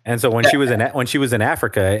 But and so when she was in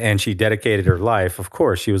Africa and she dedicated her life, of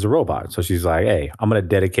course she was a robot. So she's like, "Hey, I'm going to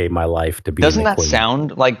dedicate my life to being." Doesn't that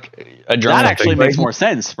sound like a German? That actually makes more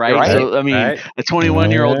sense, right? So I mean, a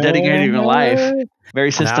 21-year-old dedicating her life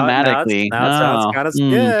very systematically. Now it sounds kind of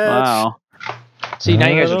sketch. Wow. See, now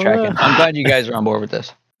you guys are tracking. I'm glad you guys are on board with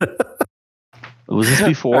this. Was this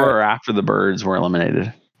before or after the birds were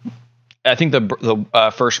eliminated? I think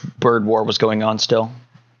the first bird war was going on still.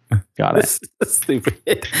 Got it. Stupid.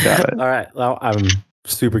 Got it. All right. Well, I'm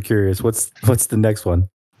super curious. What's the next one?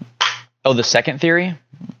 Oh, the second theory?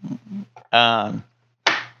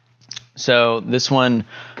 So this one,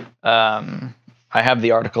 I have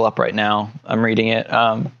the article up right now. I'm reading it.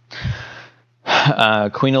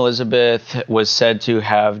 Queen Elizabeth was said to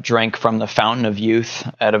have drank from the fountain of youth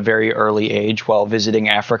at a very early age while visiting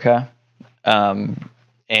Africa.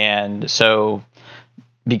 And so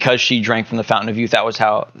because she drank from the fountain of youth, that was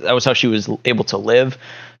how she was able to live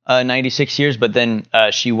 96 years. But then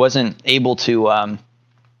she wasn't able to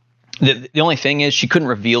The only thing is she couldn't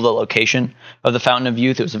reveal the location of the Fountain of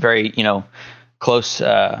Youth. It was a very,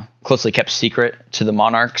 closely kept secret to the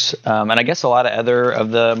monarchs. And I guess a lot of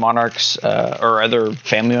the monarchs or other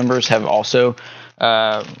family members have also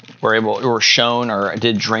were shown or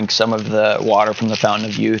did drink some of the water from the Fountain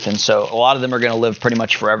of Youth. And so a lot of them are going to live pretty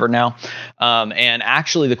much forever now. And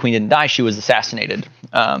actually the queen didn't die. She was assassinated.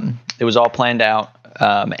 It was all planned out.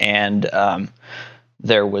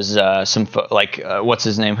 There was what's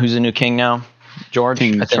his name? Who's the new king now? George?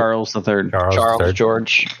 King Charles III. Charles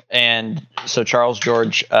George. And so Charles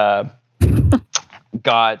George hired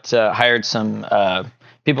some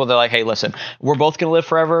people. They're like, hey, listen, we're both going to live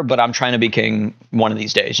forever, but I'm trying to be king one of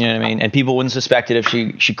these days. You know what I mean? And people wouldn't suspect it if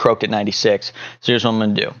she croaked at 96. So here's what I'm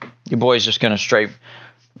going to do. Your boy's just going to straight,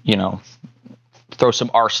 throw some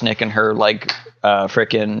arsenic in her,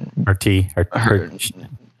 frickin' her tea.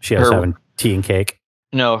 She has having tea and cake.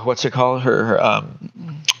 No, what's it called?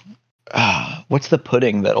 What's the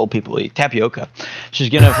pudding that old people eat? Tapioca. She's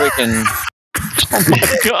gonna freaking. Oh my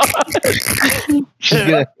god! She's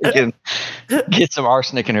gonna freaking get some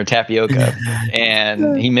arsenic in her tapioca,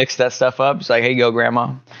 and he mixed that stuff up. He's like, "Hey, go,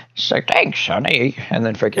 Grandma." She's like, "Thanks, Sonny," and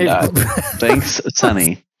then freaking died. Thanks,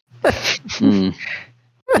 Sonny.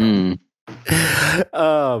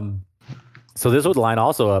 So this would line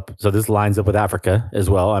also up. So this lines up with Africa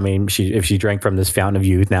as well. I mean, if she drank from this Fountain of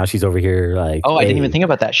Youth, now she's over here like. Oh, I didn't even think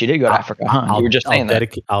about that. She did go to Africa, huh? You were just saying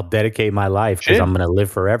that. I'll dedicate my life because I'm going to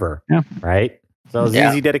live forever. Yeah. Right. So it's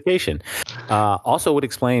easy dedication. Also would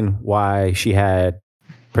explain why she had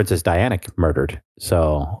Princess Diana murdered.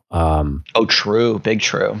 So. True. Big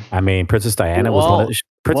true. I mean, Princess Diana was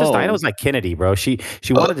Diana was like Kennedy, bro. She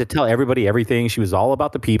wanted to tell everybody everything. She was all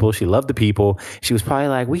about the people. She loved the people. She was probably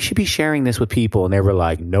like, we should be sharing this with people. And they were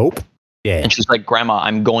like, nope. Yeah. And she's like, Grandma,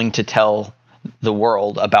 I'm going to tell the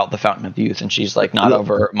world about the Fountain of Youth. And she's like, not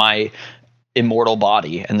over my immortal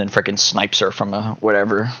body. And then freaking snipes her from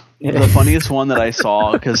whatever. The funniest one that I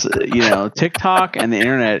saw, because, TikTok and the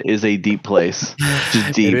internet is a deep place.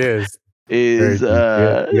 Just deep. It is. You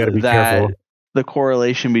got to be careful. The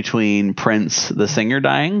correlation between Prince, the singer,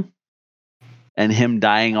 dying and him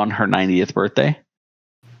dying on her 90th birthday.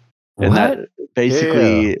 And that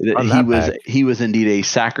basically he was indeed a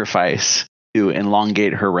sacrifice to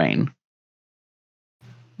elongate her reign.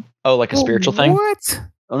 Oh, like a spiritual thing? What?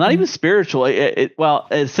 Well, not even spiritual. Well,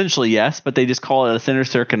 essentially, yes, but they just call it a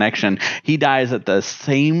sinister connection. He dies at the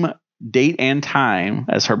same date and time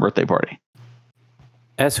as her birthday party.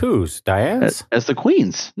 As whose? Diane's? As the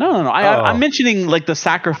Queen's. No. I'm mentioning like the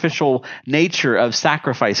sacrificial nature of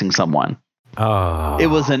sacrificing someone. Oh. It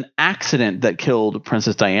was an accident that killed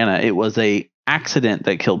Princess Diana. It was a accident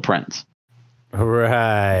that killed Prince.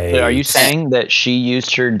 Right. So are you saying that she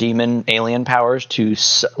used her demon alien powers to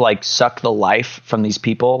suck the life from these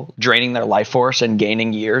people, draining their life force and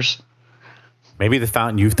gaining years? Maybe the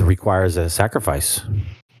Fountain Youth requires a sacrifice.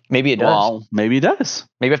 Maybe it does. Well, maybe it does.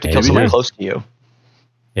 Maybe you have to kill someone close to you.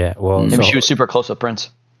 Yeah, well, maybe she was super close with Prince.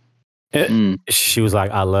 She was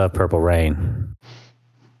like, I love Purple Rain.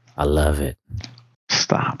 I love it.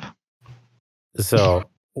 Stop. So,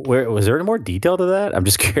 was there any more detail to that? I'm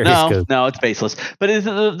just curious. No, it's baseless. But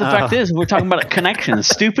the fact is, we're talking about connections,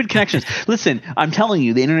 stupid connections. Listen, I'm telling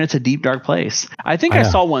you, the internet's a deep, dark place. I think I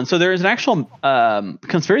saw one. So there is an actual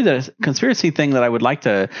conspiracy thing that I would like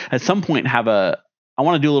to, at some point, I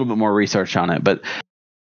want to do a little bit more research on it, but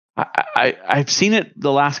I've seen it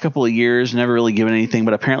the last couple of years, never really given anything,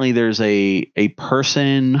 but apparently there's a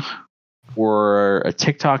person or a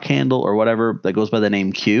TikTok handle or whatever that goes by the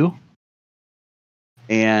name Q,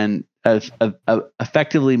 and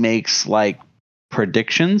effectively makes like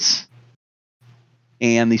predictions,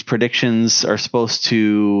 and these predictions are supposed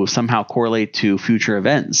to somehow correlate to future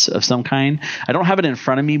events of some kind. I don't have it in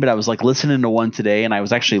front of me, but I was like listening to one today, and I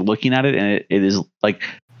was actually looking at it, and it is like,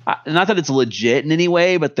 not that it's legit in any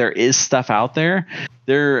way, but there is stuff out there.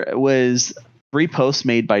 There was 3 posts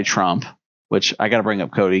made by Trump, which I got to bring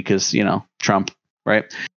up Cody because, Trump,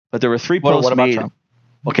 right? But there were 3 posts what about made. Trump?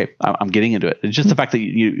 Okay, I'm getting into it. It's just the fact that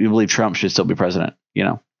you believe Trump should still be president,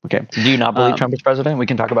 Okay. Do you not believe Trump is president? We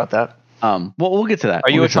can talk about that. Well, we'll get to that.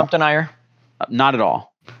 Are you a Trump denier? Not at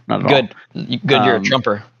all. Not at all. Good. You're a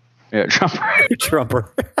Trumper. Yeah, Trumper.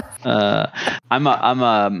 Trumper. I'm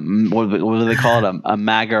a what do they call it? A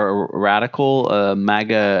MAGA radical, a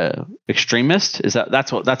MAGA extremist.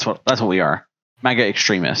 That's what we are. MAGA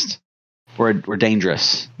extremist. We're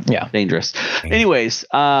dangerous. Yeah, dangerous. Anyways,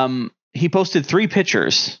 he posted 3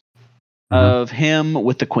 pictures of him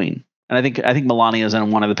with the Queen, and I think Melania's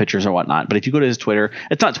in one of the pictures or whatnot. But if you go to his Twitter,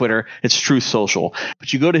 it's not Twitter, it's Truth Social.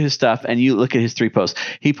 But you go to his stuff and you look at his 3 posts.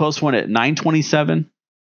 He posts one at 9:27.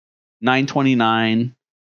 929,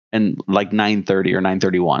 and like 930 or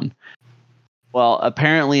 931. Well,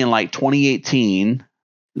 apparently in like 2018,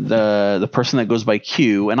 the person that goes by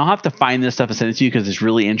Q, and I'll have to find this stuff and send it to you because it's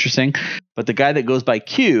really interesting. But the guy that goes by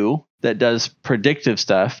Q that does predictive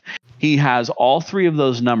stuff, he has all three of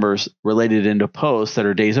those numbers related into posts that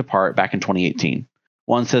are days apart back in 2018.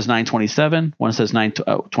 One says 927, one says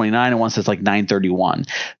 929, and one says like 931.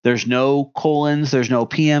 There's no colons, there's no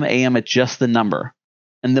PM, AM, it's just the number.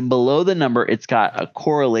 And then below the number, it's got a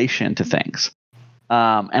correlation to things.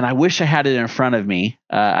 And I wish I had it in front of me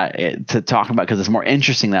to talk about because it's more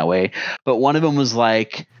interesting that way. But one of them was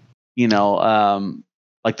like,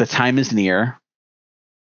 like the time is near,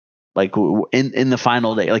 like in the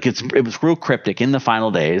final day. Like it was real cryptic in the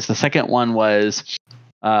final days. The second one was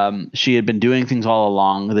she had been doing things all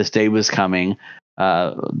along. This day was coming.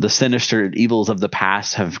 The sinister evils of the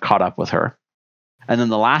past have caught up with her. And then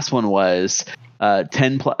the last one was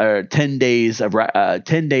 10 days of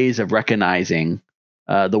recognizing.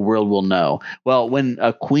 The world will know. Well, when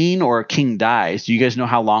a queen or a king dies, do you guys know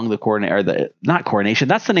how long not coronation?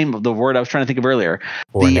 That's the name of the word I was trying to think of earlier.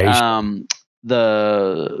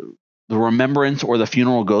 The remembrance or the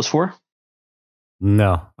funeral goes for?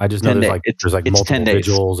 No, I just know there's multiple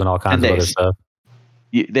vigils and all kinds of other stuff.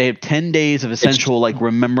 They have 10 days of essential like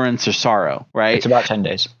remembrance or sorrow, right? It's about 10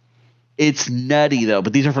 days. It's nutty though,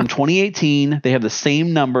 but these are from 2018. They have the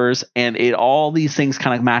same numbers, and all these things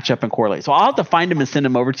kind of match up and correlate. So I'll have to find them and send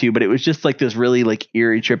them over to you. But it was just like this really like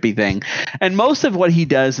eerie, trippy thing. And most of what he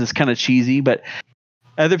does is kind of cheesy, but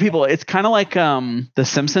other people, it's kind of like the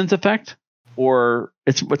Simpsons effect, or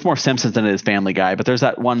it's more Simpsons than it is Family Guy. But there's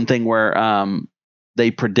that one thing where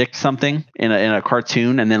they predict something in a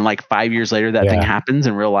cartoon, and then like 5 years later, that thing happens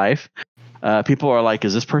in real life. People are like,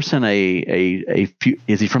 is this person is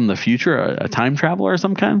he from the future, a time traveler or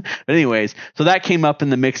some kind? But anyways, so that came up in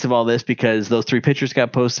the mix of all this because those three pictures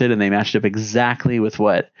got posted and they matched up exactly with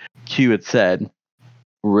what Q had said.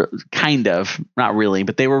 Kind of, not really,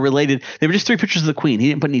 but they were related. They were just three pictures of the queen. He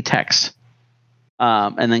didn't put any text.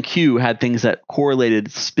 And then Q had things that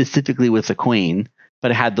correlated specifically with the queen, but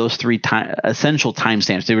it had those three essential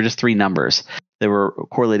timestamps. They were just three numbers. They were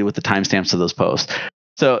correlated with the timestamps of those posts.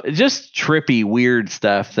 So just trippy, weird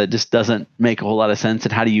stuff that just doesn't make a whole lot of sense.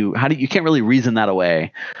 And how do you can't really reason that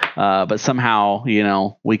away. But somehow,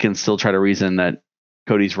 we can still try to reason that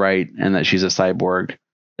Cody's right and that she's a cyborg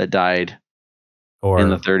that died in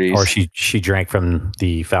the 30s. Or she drank from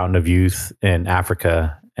the fountain of youth in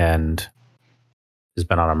Africa and has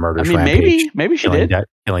been on a murder rampage. Maybe she did.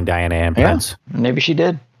 Killing Diana Ann Pence. Yeah, maybe she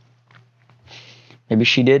did.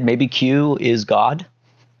 Maybe Q is God.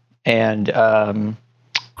 And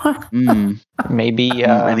maybe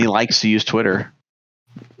and he likes to use Twitter.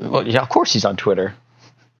 Well, yeah, of course he's on Twitter.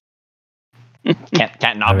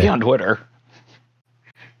 Can't not be on Twitter.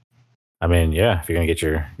 I mean, yeah, if you're gonna get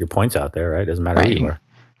your points out there, right? Doesn't matter who you are.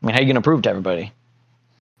 I mean, how are you gonna prove to everybody?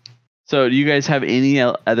 So, do you guys have any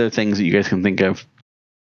other things that you guys can think of?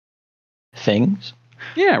 Things?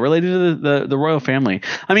 Yeah, related to the royal family.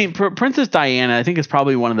 I mean, Princess Diana, I think is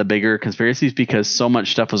probably one of the bigger conspiracies because so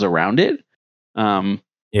much stuff was around it.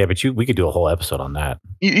 Yeah, but we could do a whole episode on that.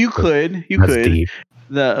 You could. Deep.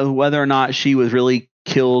 Whether or not she was really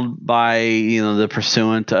killed by the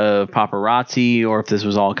pursuant of paparazzi, or if this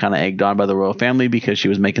was all kind of egged on by the royal family because she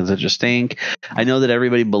was making such a stink. I know that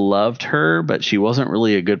everybody beloved her, but she wasn't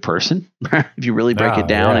really a good person. If you really break it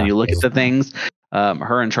down and you look at the things,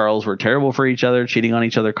 her and Charles were terrible for each other, cheating on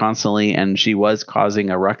each other constantly, and she was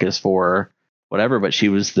causing a ruckus for whatever, but she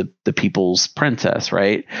was the people's princess,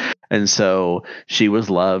 right? And so she was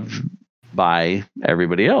loved by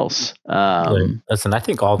everybody else. Listen, I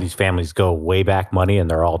think all these families go way back money, and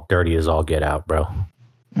they're all dirty as all get out, bro.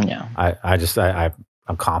 Yeah,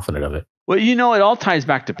 I'm confident of it. Well, it all ties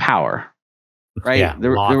back to power, right? Yeah,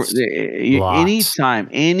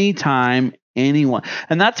 anytime, anyone,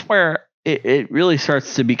 and that's where it really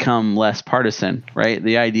starts to become less partisan, right?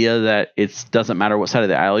 The idea that it doesn't matter what side of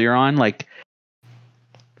the aisle you're on, like.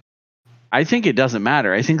 I think it doesn't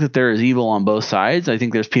matter. I think that there is evil on both sides. I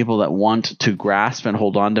think there's people that want to grasp and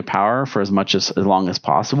hold on to power for as long as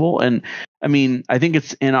possible. And I mean, I think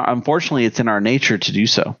unfortunately, it's in our nature to do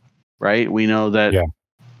so, right? We know that,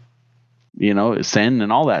 sin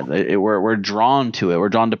and all that. We're drawn to it. We're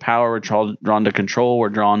drawn to power. We're drawn to control. We're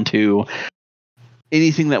drawn to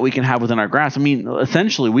anything that we can have within our grasp. I mean,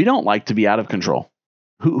 essentially, we don't like to be out of control.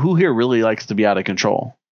 Who here really likes to be out of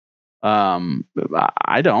control?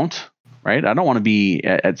 I don't. Right, I don't want to be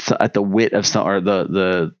at the wit of some, or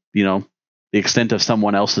the extent of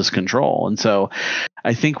someone else's control. And so,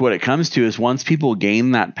 I think what it comes to is once people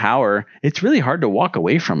gain that power, it's really hard to walk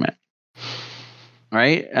away from it.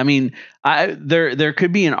 Right? I mean, there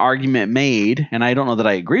could be an argument made, and I don't know that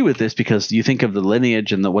I agree with this because you think of the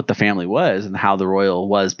lineage and what the family was and how the royal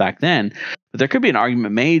was back then. But there could be an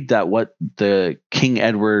argument made that what the King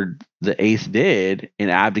Edward VIII did in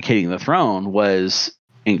abdicating the throne was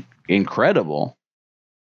incredible.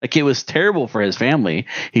 Like, it was terrible for his family.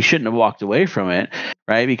 He shouldn't have walked away from it,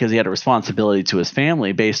 right? Because he had a responsibility to his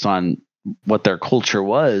family based on what their culture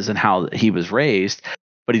was and how he was raised.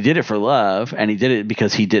 But he did it for love, and he did it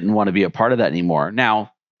because he didn't want to be a part of that anymore.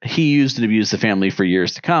 Now, he used and abused the family for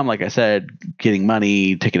years to come, like I said, getting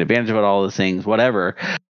money, taking advantage of it, all the things, whatever.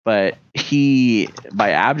 But he,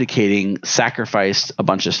 by abdicating, sacrificed a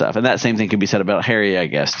bunch of stuff. And that same thing can be said about Harry, I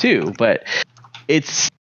guess, too. But it's,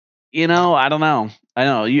 I don't know. I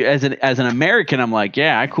know you as an American, I'm like,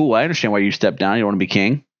 yeah, cool. I understand why you stepped down. You don't want to be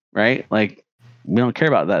king, right? Like, we don't care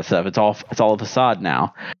about that stuff. It's all a facade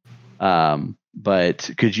now. But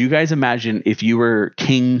could you guys imagine if you were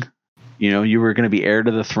king, you were going to be heir to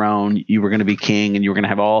the throne, you were going to be king, and you were going to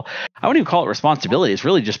have I wouldn't even call it responsibility. It's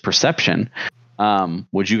really just perception.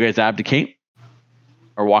 Would you guys abdicate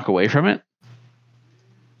or walk away from it?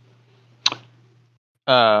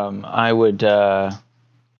 I would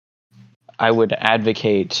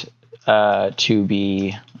advocate to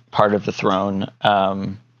be part of the throne,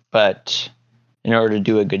 but in order to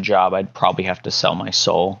do a good job, I'd probably have to sell my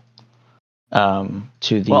soul to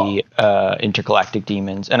the intergalactic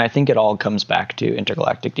demons. And I think it all comes back to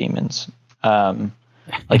intergalactic demons,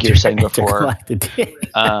 like you were saying before,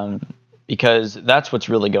 because that's what's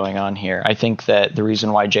really going on here. I think that the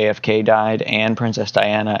reason why JFK died and Princess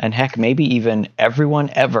Diana, and heck, maybe even everyone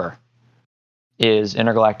ever, is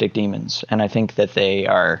intergalactic demons. And I think that they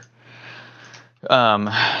are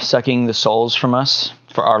sucking the souls from us,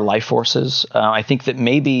 for our life forces. I think that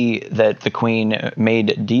maybe that the Queen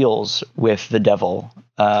made deals with the devil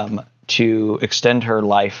to extend her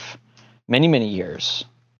life many, many years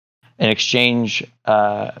in exchange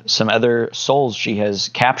some other souls she has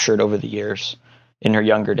captured over the years in her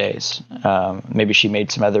younger days. Maybe she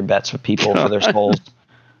made some other bets with people for their souls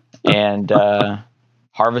and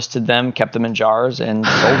harvested them, kept them in jars, and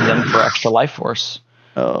sold them for extra life force.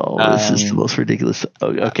 Oh, this is the most ridiculous.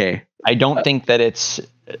 Okay. I don't think that it's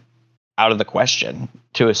out of the question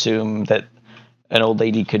to assume that an old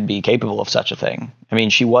lady could be capable of such a thing. I mean,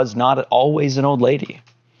 she was not always an old lady.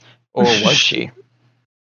 Or was she?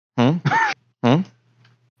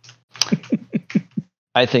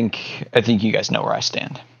 I think you guys know where I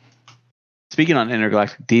stand. Speaking on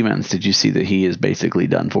intergalactic demons, did you see that he is basically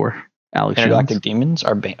done for? Intergalactic demons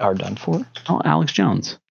are done for? Oh, Alex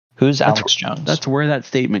Jones. Who's Alex Jones? That's where that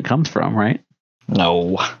statement comes from, right?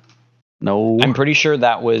 No. I'm pretty sure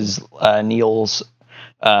that was Neil's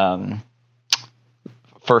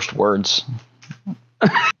first words.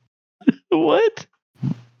 What?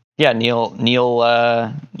 Yeah, Neil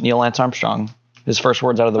Lance Armstrong. His first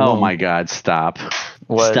words out of the womb. Oh my God! Stop!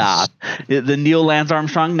 The Neil Lance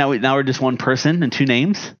Armstrong. Now we're just one person and two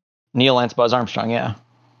names. Neil Lance Buzz Armstrong. Yeah.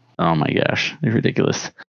 Oh my gosh, they're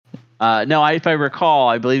ridiculous. No, if I recall,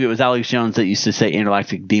 I believe it was Alex Jones that used to say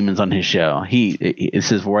intergalactic demons on his show.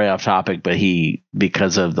 This is way off topic, but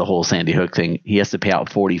because of the whole Sandy Hook thing, he has to pay out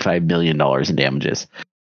 $45 million in damages.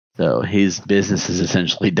 So his business is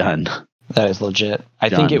essentially done. That is legit. I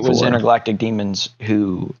think it was intergalactic demons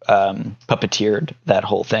who puppeteered that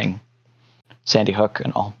whole thing. Sandy Hook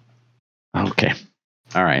and all. Okay.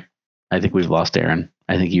 All right. I think we've lost Aaron.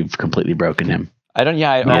 I think you've completely broken him. I don't.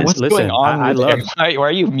 Yeah. What's going on? Why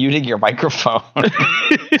are you muting your microphone?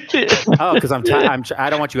 Because I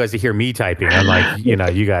don't want you guys to hear me typing. I'm like, you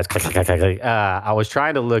guys. I was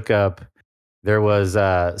trying to look up. There was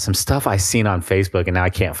some stuff I seen on Facebook, and now I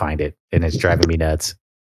can't find it, and it's driving me nuts.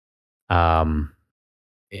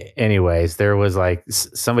 Anyways, there was like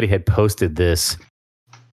somebody had posted this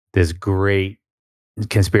great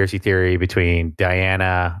conspiracy theory between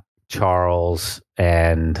Diana, Charles,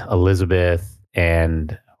 and Elizabeth.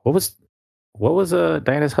 And what was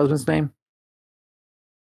Diana's husband's name?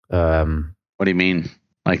 What do you mean?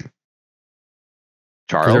 Like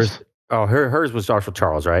Charles? Hers was also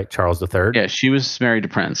Charles, right? Charles III. Yeah, she was married to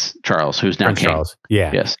Prince Charles, who's now King. Charles.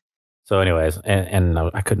 Yeah. Yes. So, anyways, and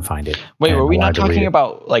I couldn't find it. Wait, were we not talking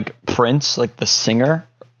about like Prince, like the singer?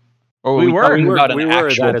 Or we were about an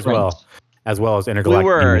actual that as well. As well as intergalactic.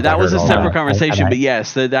 We were. That was a separate conversation, but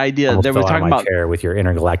yes, the idea they were talking about with your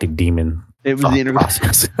intergalactic demon. It was the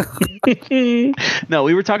intergalactic. No,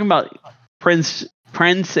 we were talking about Prince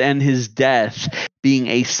Prince and his death being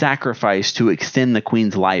a sacrifice to extend the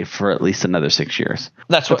Queen's life for at least another 6 years.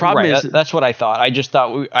 That's the problem is. That's what I thought. I just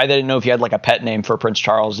thought I didn't know if you had like a pet name for Prince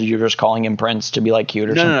Charles. You were just calling him Prince to be like cute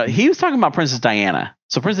or something. No. He was talking about Princess Diana.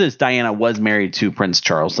 So Princess Diana was married to Prince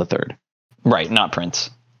Charles III. Right, not Prince.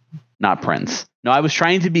 Not Prince. No, I was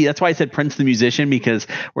trying to be. That's why I said Prince the musician, because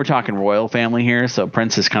we're talking royal family here. So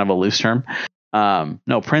Prince is kind of a loose term.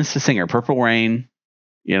 No, Prince the singer, Purple Rain.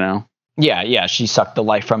 You know. Yeah. She sucked the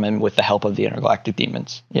life from him with the help of the intergalactic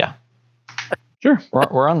demons. Yeah. Sure.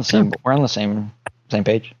 We're on the same. We're on the same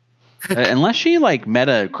page. Unless she like met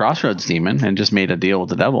a crossroads demon and just made a deal with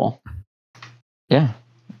the devil. Yeah.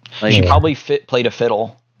 Like she probably played a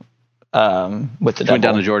fiddle. With the devil. Went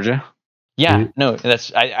down to Georgia. Yeah. No.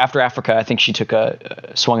 That's after Africa. I think she took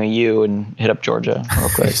swung a U and hit up Georgia real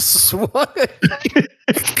quick.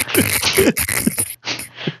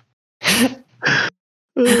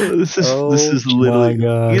 This is literally,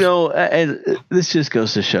 and this just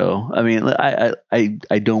goes to show. I mean,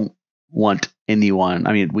 I don't want anyone.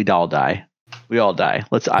 I mean, we'd all die. We all die.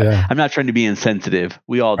 I'm not trying to be insensitive.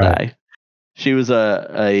 We all die. She was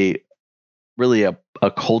really a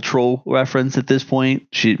cultural reference at this point.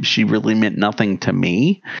 She really meant nothing to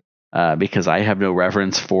me because I have no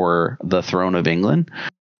reverence for the throne of England.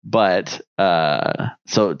 But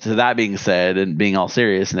so to that being said, and being all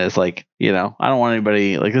serious, and it's like, I don't want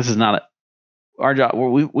anybody like, this is not our job.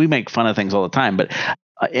 We make fun of things all the time, but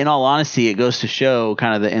in all honesty, it goes to show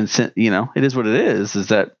kind of it is what it is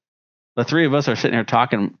that the three of us are sitting here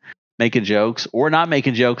talking, making jokes or not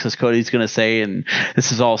making jokes, as Cody's going to say, and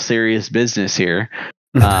this is all serious business here.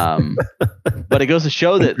 But it goes to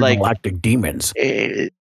show that like galactic demons.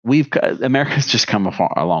 America's just come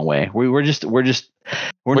a long way.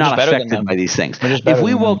 We're not affected by these things. If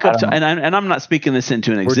we woke up to, and I'm not speaking this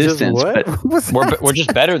into an existence, but we're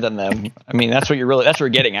just better than them. I mean, that's what you're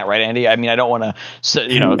getting at, right, Andy? I mean, I don't want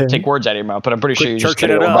to, take words out of your mouth, but I'm pretty sure you're just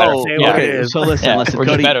better. Okay, so listen.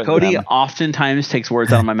 Cody oftentimes takes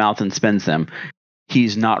words out of my mouth and spins them.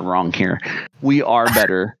 He's not wrong here. We are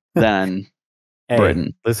better than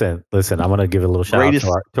Britain. Listen. I'm going to give a little shout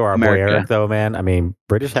out to our boy Eric, though, man. I mean,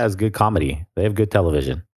 British has good comedy. They have good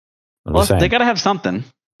television. They got to have something.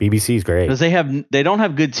 BBC's great because they don't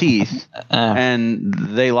have good teeth, and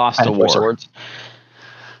they lost a war. Awards.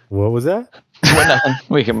 What was that? Nothing.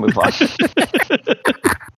 We can move on.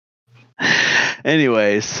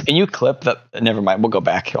 Anyways, can you clip that? Never mind. We'll go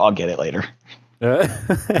back. I'll get it later.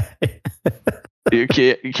 You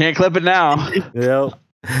can't clip it now. Yep.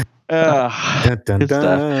 Dun, dun,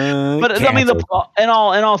 dun. But I mean, in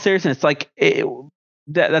all seriousness, like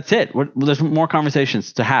that's it. There's more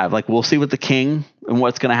conversations to have. Like we'll see with the king and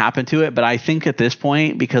what's going to happen to it. But I think at this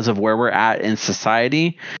point, because of where we're at in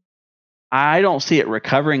society, I don't see it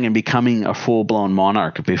recovering and becoming a full blown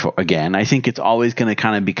monarch again. I think it's always going to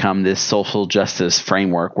kind of become this social justice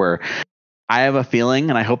framework where I have a feeling,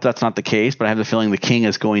 and I hope that's not the case, but I have the feeling the king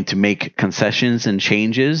is going to make concessions and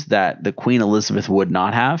changes that the Queen Elizabeth would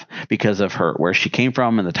not have because of where she came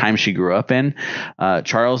from and the time she grew up in.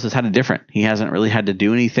 Charles has had it different. He hasn't really had to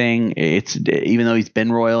do anything. Even though he's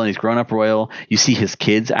been royal and he's grown up royal, you see his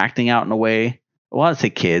kids acting out in a way. Well, I'd say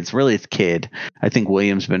kids. Really, it's kid. I think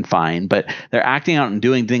William's been fine, but they're acting out and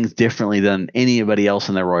doing things differently than anybody else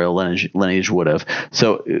in their royal lineage would have.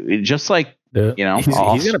 So just like, he's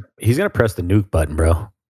gonna press the nuke button, bro.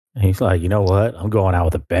 And he's like, you know what? I'm going out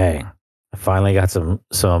with a bang. I finally got some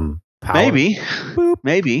power. Maybe, boop,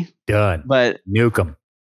 maybe done. But nuke him.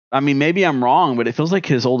 I mean, maybe I'm wrong, but it feels like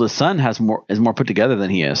his oldest son is more put together than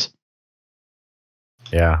he is.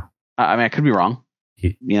 Yeah. I mean, I could be wrong.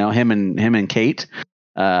 Him and Kate.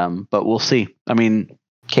 But we'll see. I mean,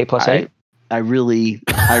 Kate plus 8. I really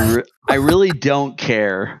don't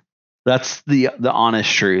care. That's the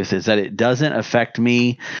honest truth, is that it doesn't affect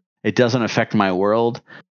me. It doesn't affect my world.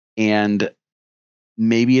 And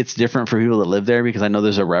maybe it's different for people that live there because I know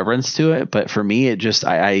there's a reverence to it. But for me, it just,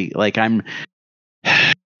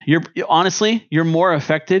 you're more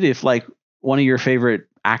affected if like one of your favorite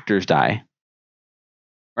actors die.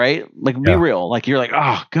 Right? Like be real. Like you're like,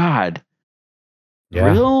 oh God,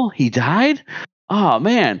 real? He died? Oh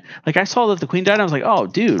man. Like I saw that the Queen died. I was like, oh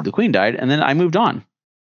dude, the Queen died. And then I moved on.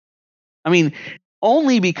 I mean,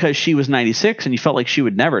 only because she was 96 and you felt like she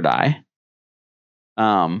would never die.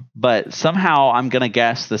 But somehow I'm going to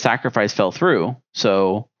guess the sacrifice fell through.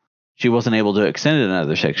 So she wasn't able to extend it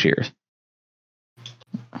another 6 years.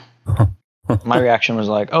 My reaction was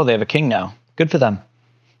like, oh, they have a king now. Good for them.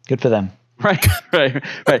 Good for them. Right.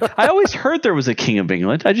 I always heard there was a king of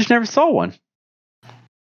England. I just never saw one.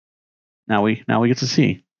 Now we get to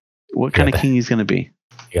see what kind of king he's going to be.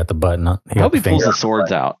 You got the button up. I hope he pulls the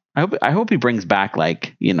swords out. I hope he brings back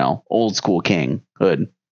like, old school king hood.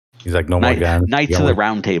 He's like, no more guns. Knights of the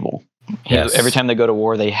Round Table. Yes. Every time they go to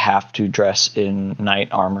war, they have to dress in knight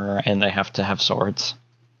armor and they have to have swords.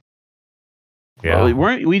 Yeah. Well,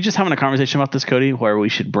 weren't we just having a conversation about this, Cody, where we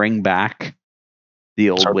should bring back the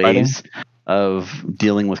old ways of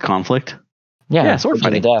dealing with conflict? Yeah, sword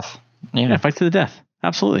fighting to the death. Yeah, fight to the death.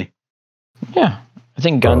 Absolutely. Yeah, I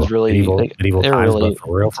think guns really. Medieval times, really, but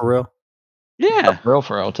for real. Yeah,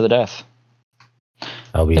 for real, to the death.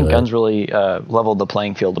 I think guns really leveled the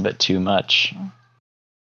playing field a bit too much.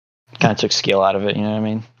 Kind of took skill out of it. You know what I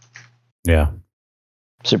mean? Yeah.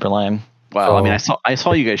 Super lame. Well, I mean, I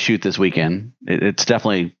saw you guys shoot this weekend. It's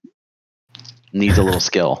definitely needs a little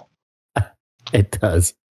skill. It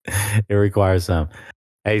does. It requires some.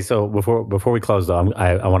 Hey, so before we close, though,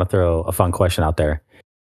 I want to throw a fun question out there.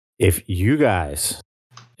 If you guys,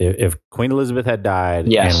 if Queen Elizabeth had died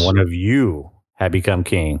and one of you had become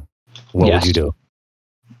king, what would you do?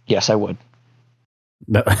 Yes, I would.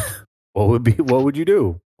 No, what would you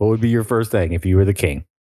do? What would be your first thing if you were the king?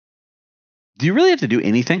 Do you really have to do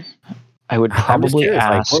anything? I would probably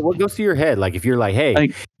ask. Like, what goes through your head? Like, if you're like,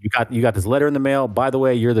 hey, you got this letter in the mail. By the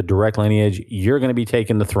way, you're the direct lineage. You're going to be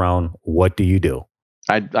taking the throne. What do you do?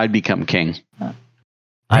 I'd become king.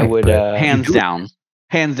 I would hands down.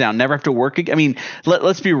 Never have to work again. I mean,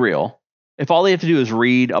 let's be real. If all they have to do is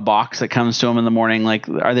read a box that comes to them in the morning, like,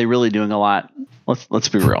 are they really doing a lot? Let's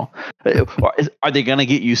be real. Are they going to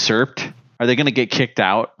get usurped? Are they going to get kicked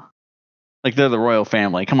out? Like, they're the royal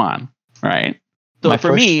family. Come on, right? So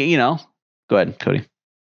for me, go ahead, Cody.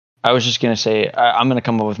 I was just going to say, I'm going to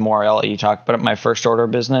come up with more. I'll let you talk. But my first order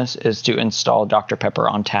of business is to install Dr. Pepper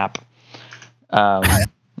on tap.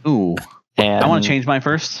 Ooh. And I want to change my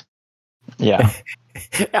first. Yeah.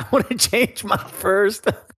 I want to change my first.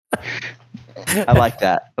 I like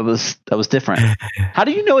that. That was different. How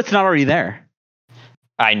do you know it's not already there?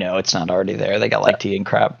 I know it's not already there. They got like tea and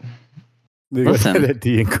crap. Listen,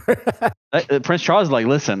 Prince Charles is like,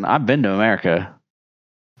 listen, I've been to America.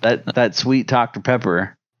 That sweet Dr.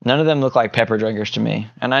 Pepper. None of them look like pepper drinkers to me,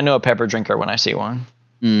 and I know a pepper drinker when I see one.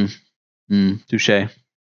 Touche.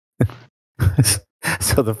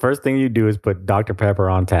 So the first thing you do is put Dr. Pepper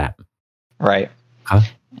on tap, right? Huh?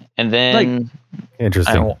 And then,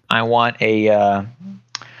 interesting. I want a. You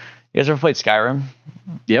guys ever played Skyrim?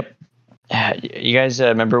 Yep. You guys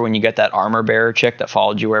remember when you got that armor bearer chick that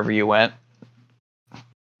followed you wherever you went?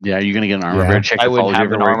 Yeah, are you going to get an armor bearer chick? I would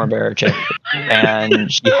have an armor bearer chick,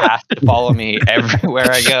 and she has to follow me everywhere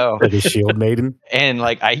I go. Like a shield maiden? And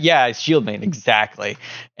shield maiden, exactly.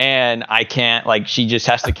 And I can't, she just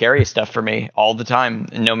has to carry stuff for me all the time,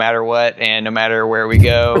 no matter what, and no matter where we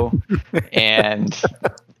go. and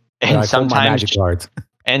sometimes,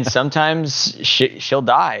 sometimes she'll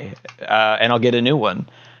die, and I'll get a new one.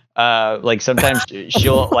 Sometimes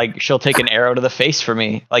she'll take an arrow to the face for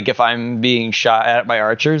me. Like if I'm being shot at by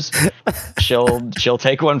archers, she'll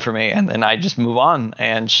take one for me, and then I just move on.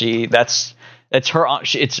 And it's her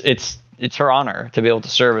honor to be able to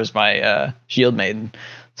serve as my shield maiden.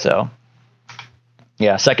 So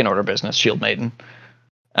yeah, second order business, shield maiden.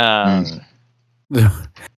 Third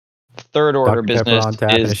order business on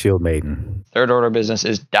tap is shield maiden. Third order business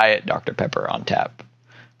is diet Dr. Pepper on tap.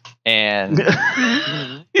 And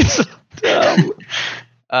thank you.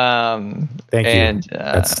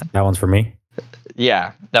 That one's for me.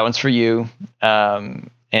 Yeah, that one's for you.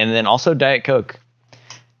 And then also Diet Coke,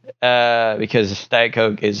 because Diet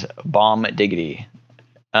Coke is bomb diggity.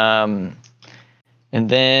 And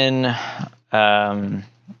then if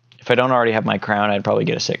I don't already have my crown, I'd probably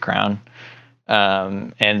get a sick crown.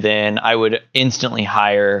 And then I would instantly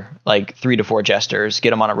hire 3 to 4 jesters,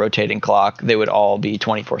 get them on a rotating clock. They would all be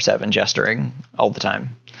 24/7 gesturing all the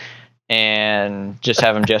time, and just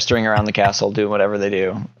have them gesturing around the castle, doing whatever they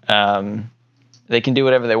do. They can do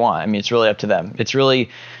whatever they want. I mean, it's really up to them. It's really,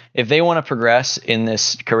 if they want to progress in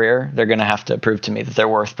this career, they're going to have to prove to me that they're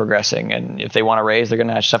worth progressing. And if they want to raise, they're going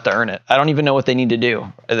to just have to earn it. I don't even know what they need to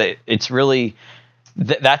do. It's really,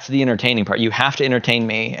 that's the entertaining part. You have to entertain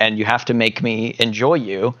me, and you have to make me enjoy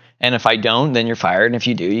you. And if I don't, then you're fired. And if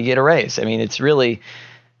you do, you get a raise. I mean, it's really,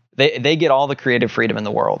 they get all the creative freedom in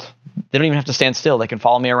the world. They don't even have to stand still. They can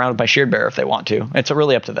follow me around with my shield bearer if they want to. It's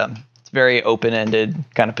really up to them. It's a very open-ended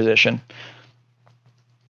kind of position.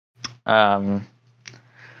 Let's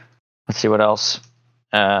see what else.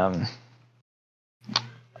 I'd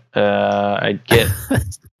get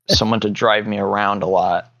someone to drive me around a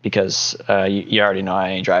lot, because you already know I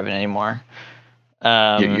ain't driving anymore.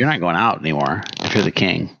 You're not going out anymore if you're the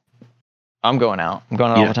king. I'm going out. I'm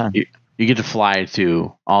going out all the time. You get to fly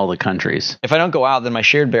to all the countries. If I don't go out, then my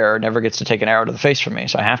shield bearer never gets to take an arrow to the face from me.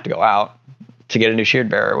 So I have to go out to get a new shield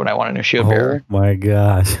bearer when I want a new shield bearer. Oh my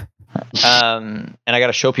gosh. And I got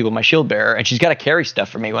to show people my shield bearer, and she's got to carry stuff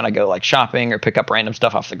for me when I go like shopping or pick up random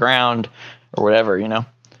stuff off the ground or whatever, you know.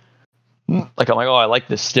 Like I'm like, oh, I like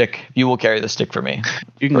this stick. You will carry the stick for me.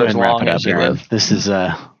 You can go ahead and wrap it up, Aaron. This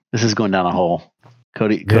is going down a hole.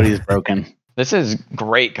 Cody is broken. This is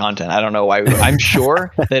great content. I don't know why. I'm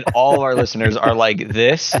sure that all of our listeners are like,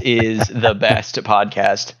 this is the best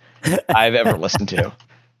podcast I've ever listened to.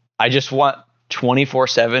 I just want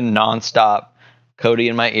 24/7 nonstop Cody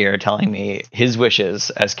in my ear telling me his wishes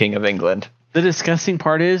as King of England. The disgusting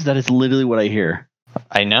part is that is literally what I hear.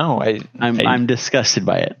 I know. I'm disgusted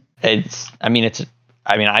by it. I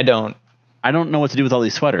don't know what to do with all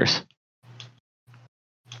these sweaters.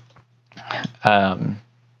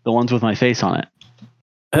 The ones with my face on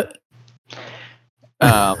it.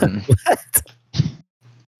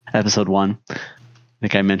 Episode 1. I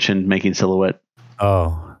think I mentioned making silhouette.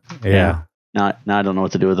 Oh, yeah. Now I don't know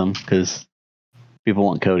what to do with them because people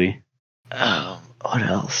want Cody. What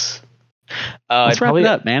else? Let's wrap it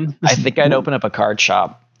up, man. I think I'd open up a card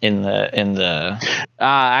shop in the.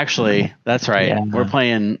 Actually, that's right. Yeah. We're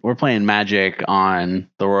playing Magic on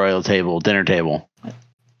the royal table, dinner table.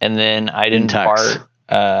 And then I'd impart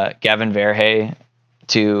Gavin Verhey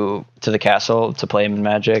to the castle to play him in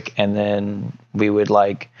Magic, and then we would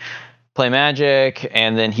like play Magic,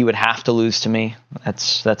 and then he would have to lose to me.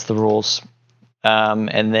 That's the rules.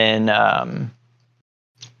 And then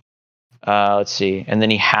let's see, and then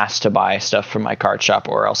he has to buy stuff from my card shop,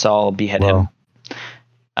 or else I'll behead him.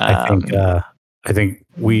 I think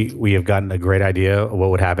we have gotten a great idea of what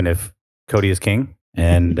would happen if Cody is king,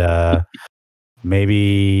 and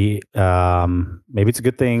maybe it's a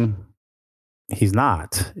good thing he's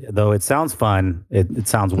not. Though it sounds fun, it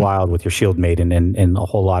sounds wild with your shield maiden and a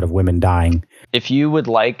whole lot of women dying. If you would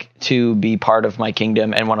like to be part of my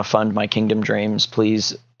kingdom and want to fund my kingdom dreams,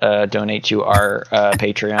 please donate to our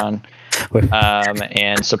Patreon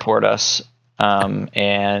and support us.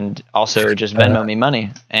 And also just Venmo me money.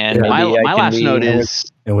 And my last note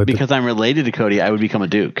is because I'm related to Cody, I would become a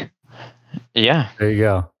duke. Yeah. There you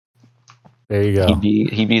go. He'd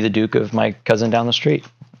be the duke of my cousin down the street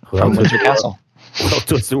from Windsor Castle. Well,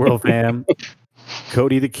 Twisted World fam,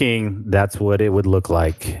 Cody the King, that's what it would look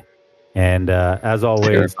like. And as always,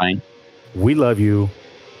 terrifying. We love you.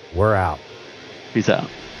 We're out. Peace out.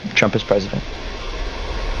 Trump is president.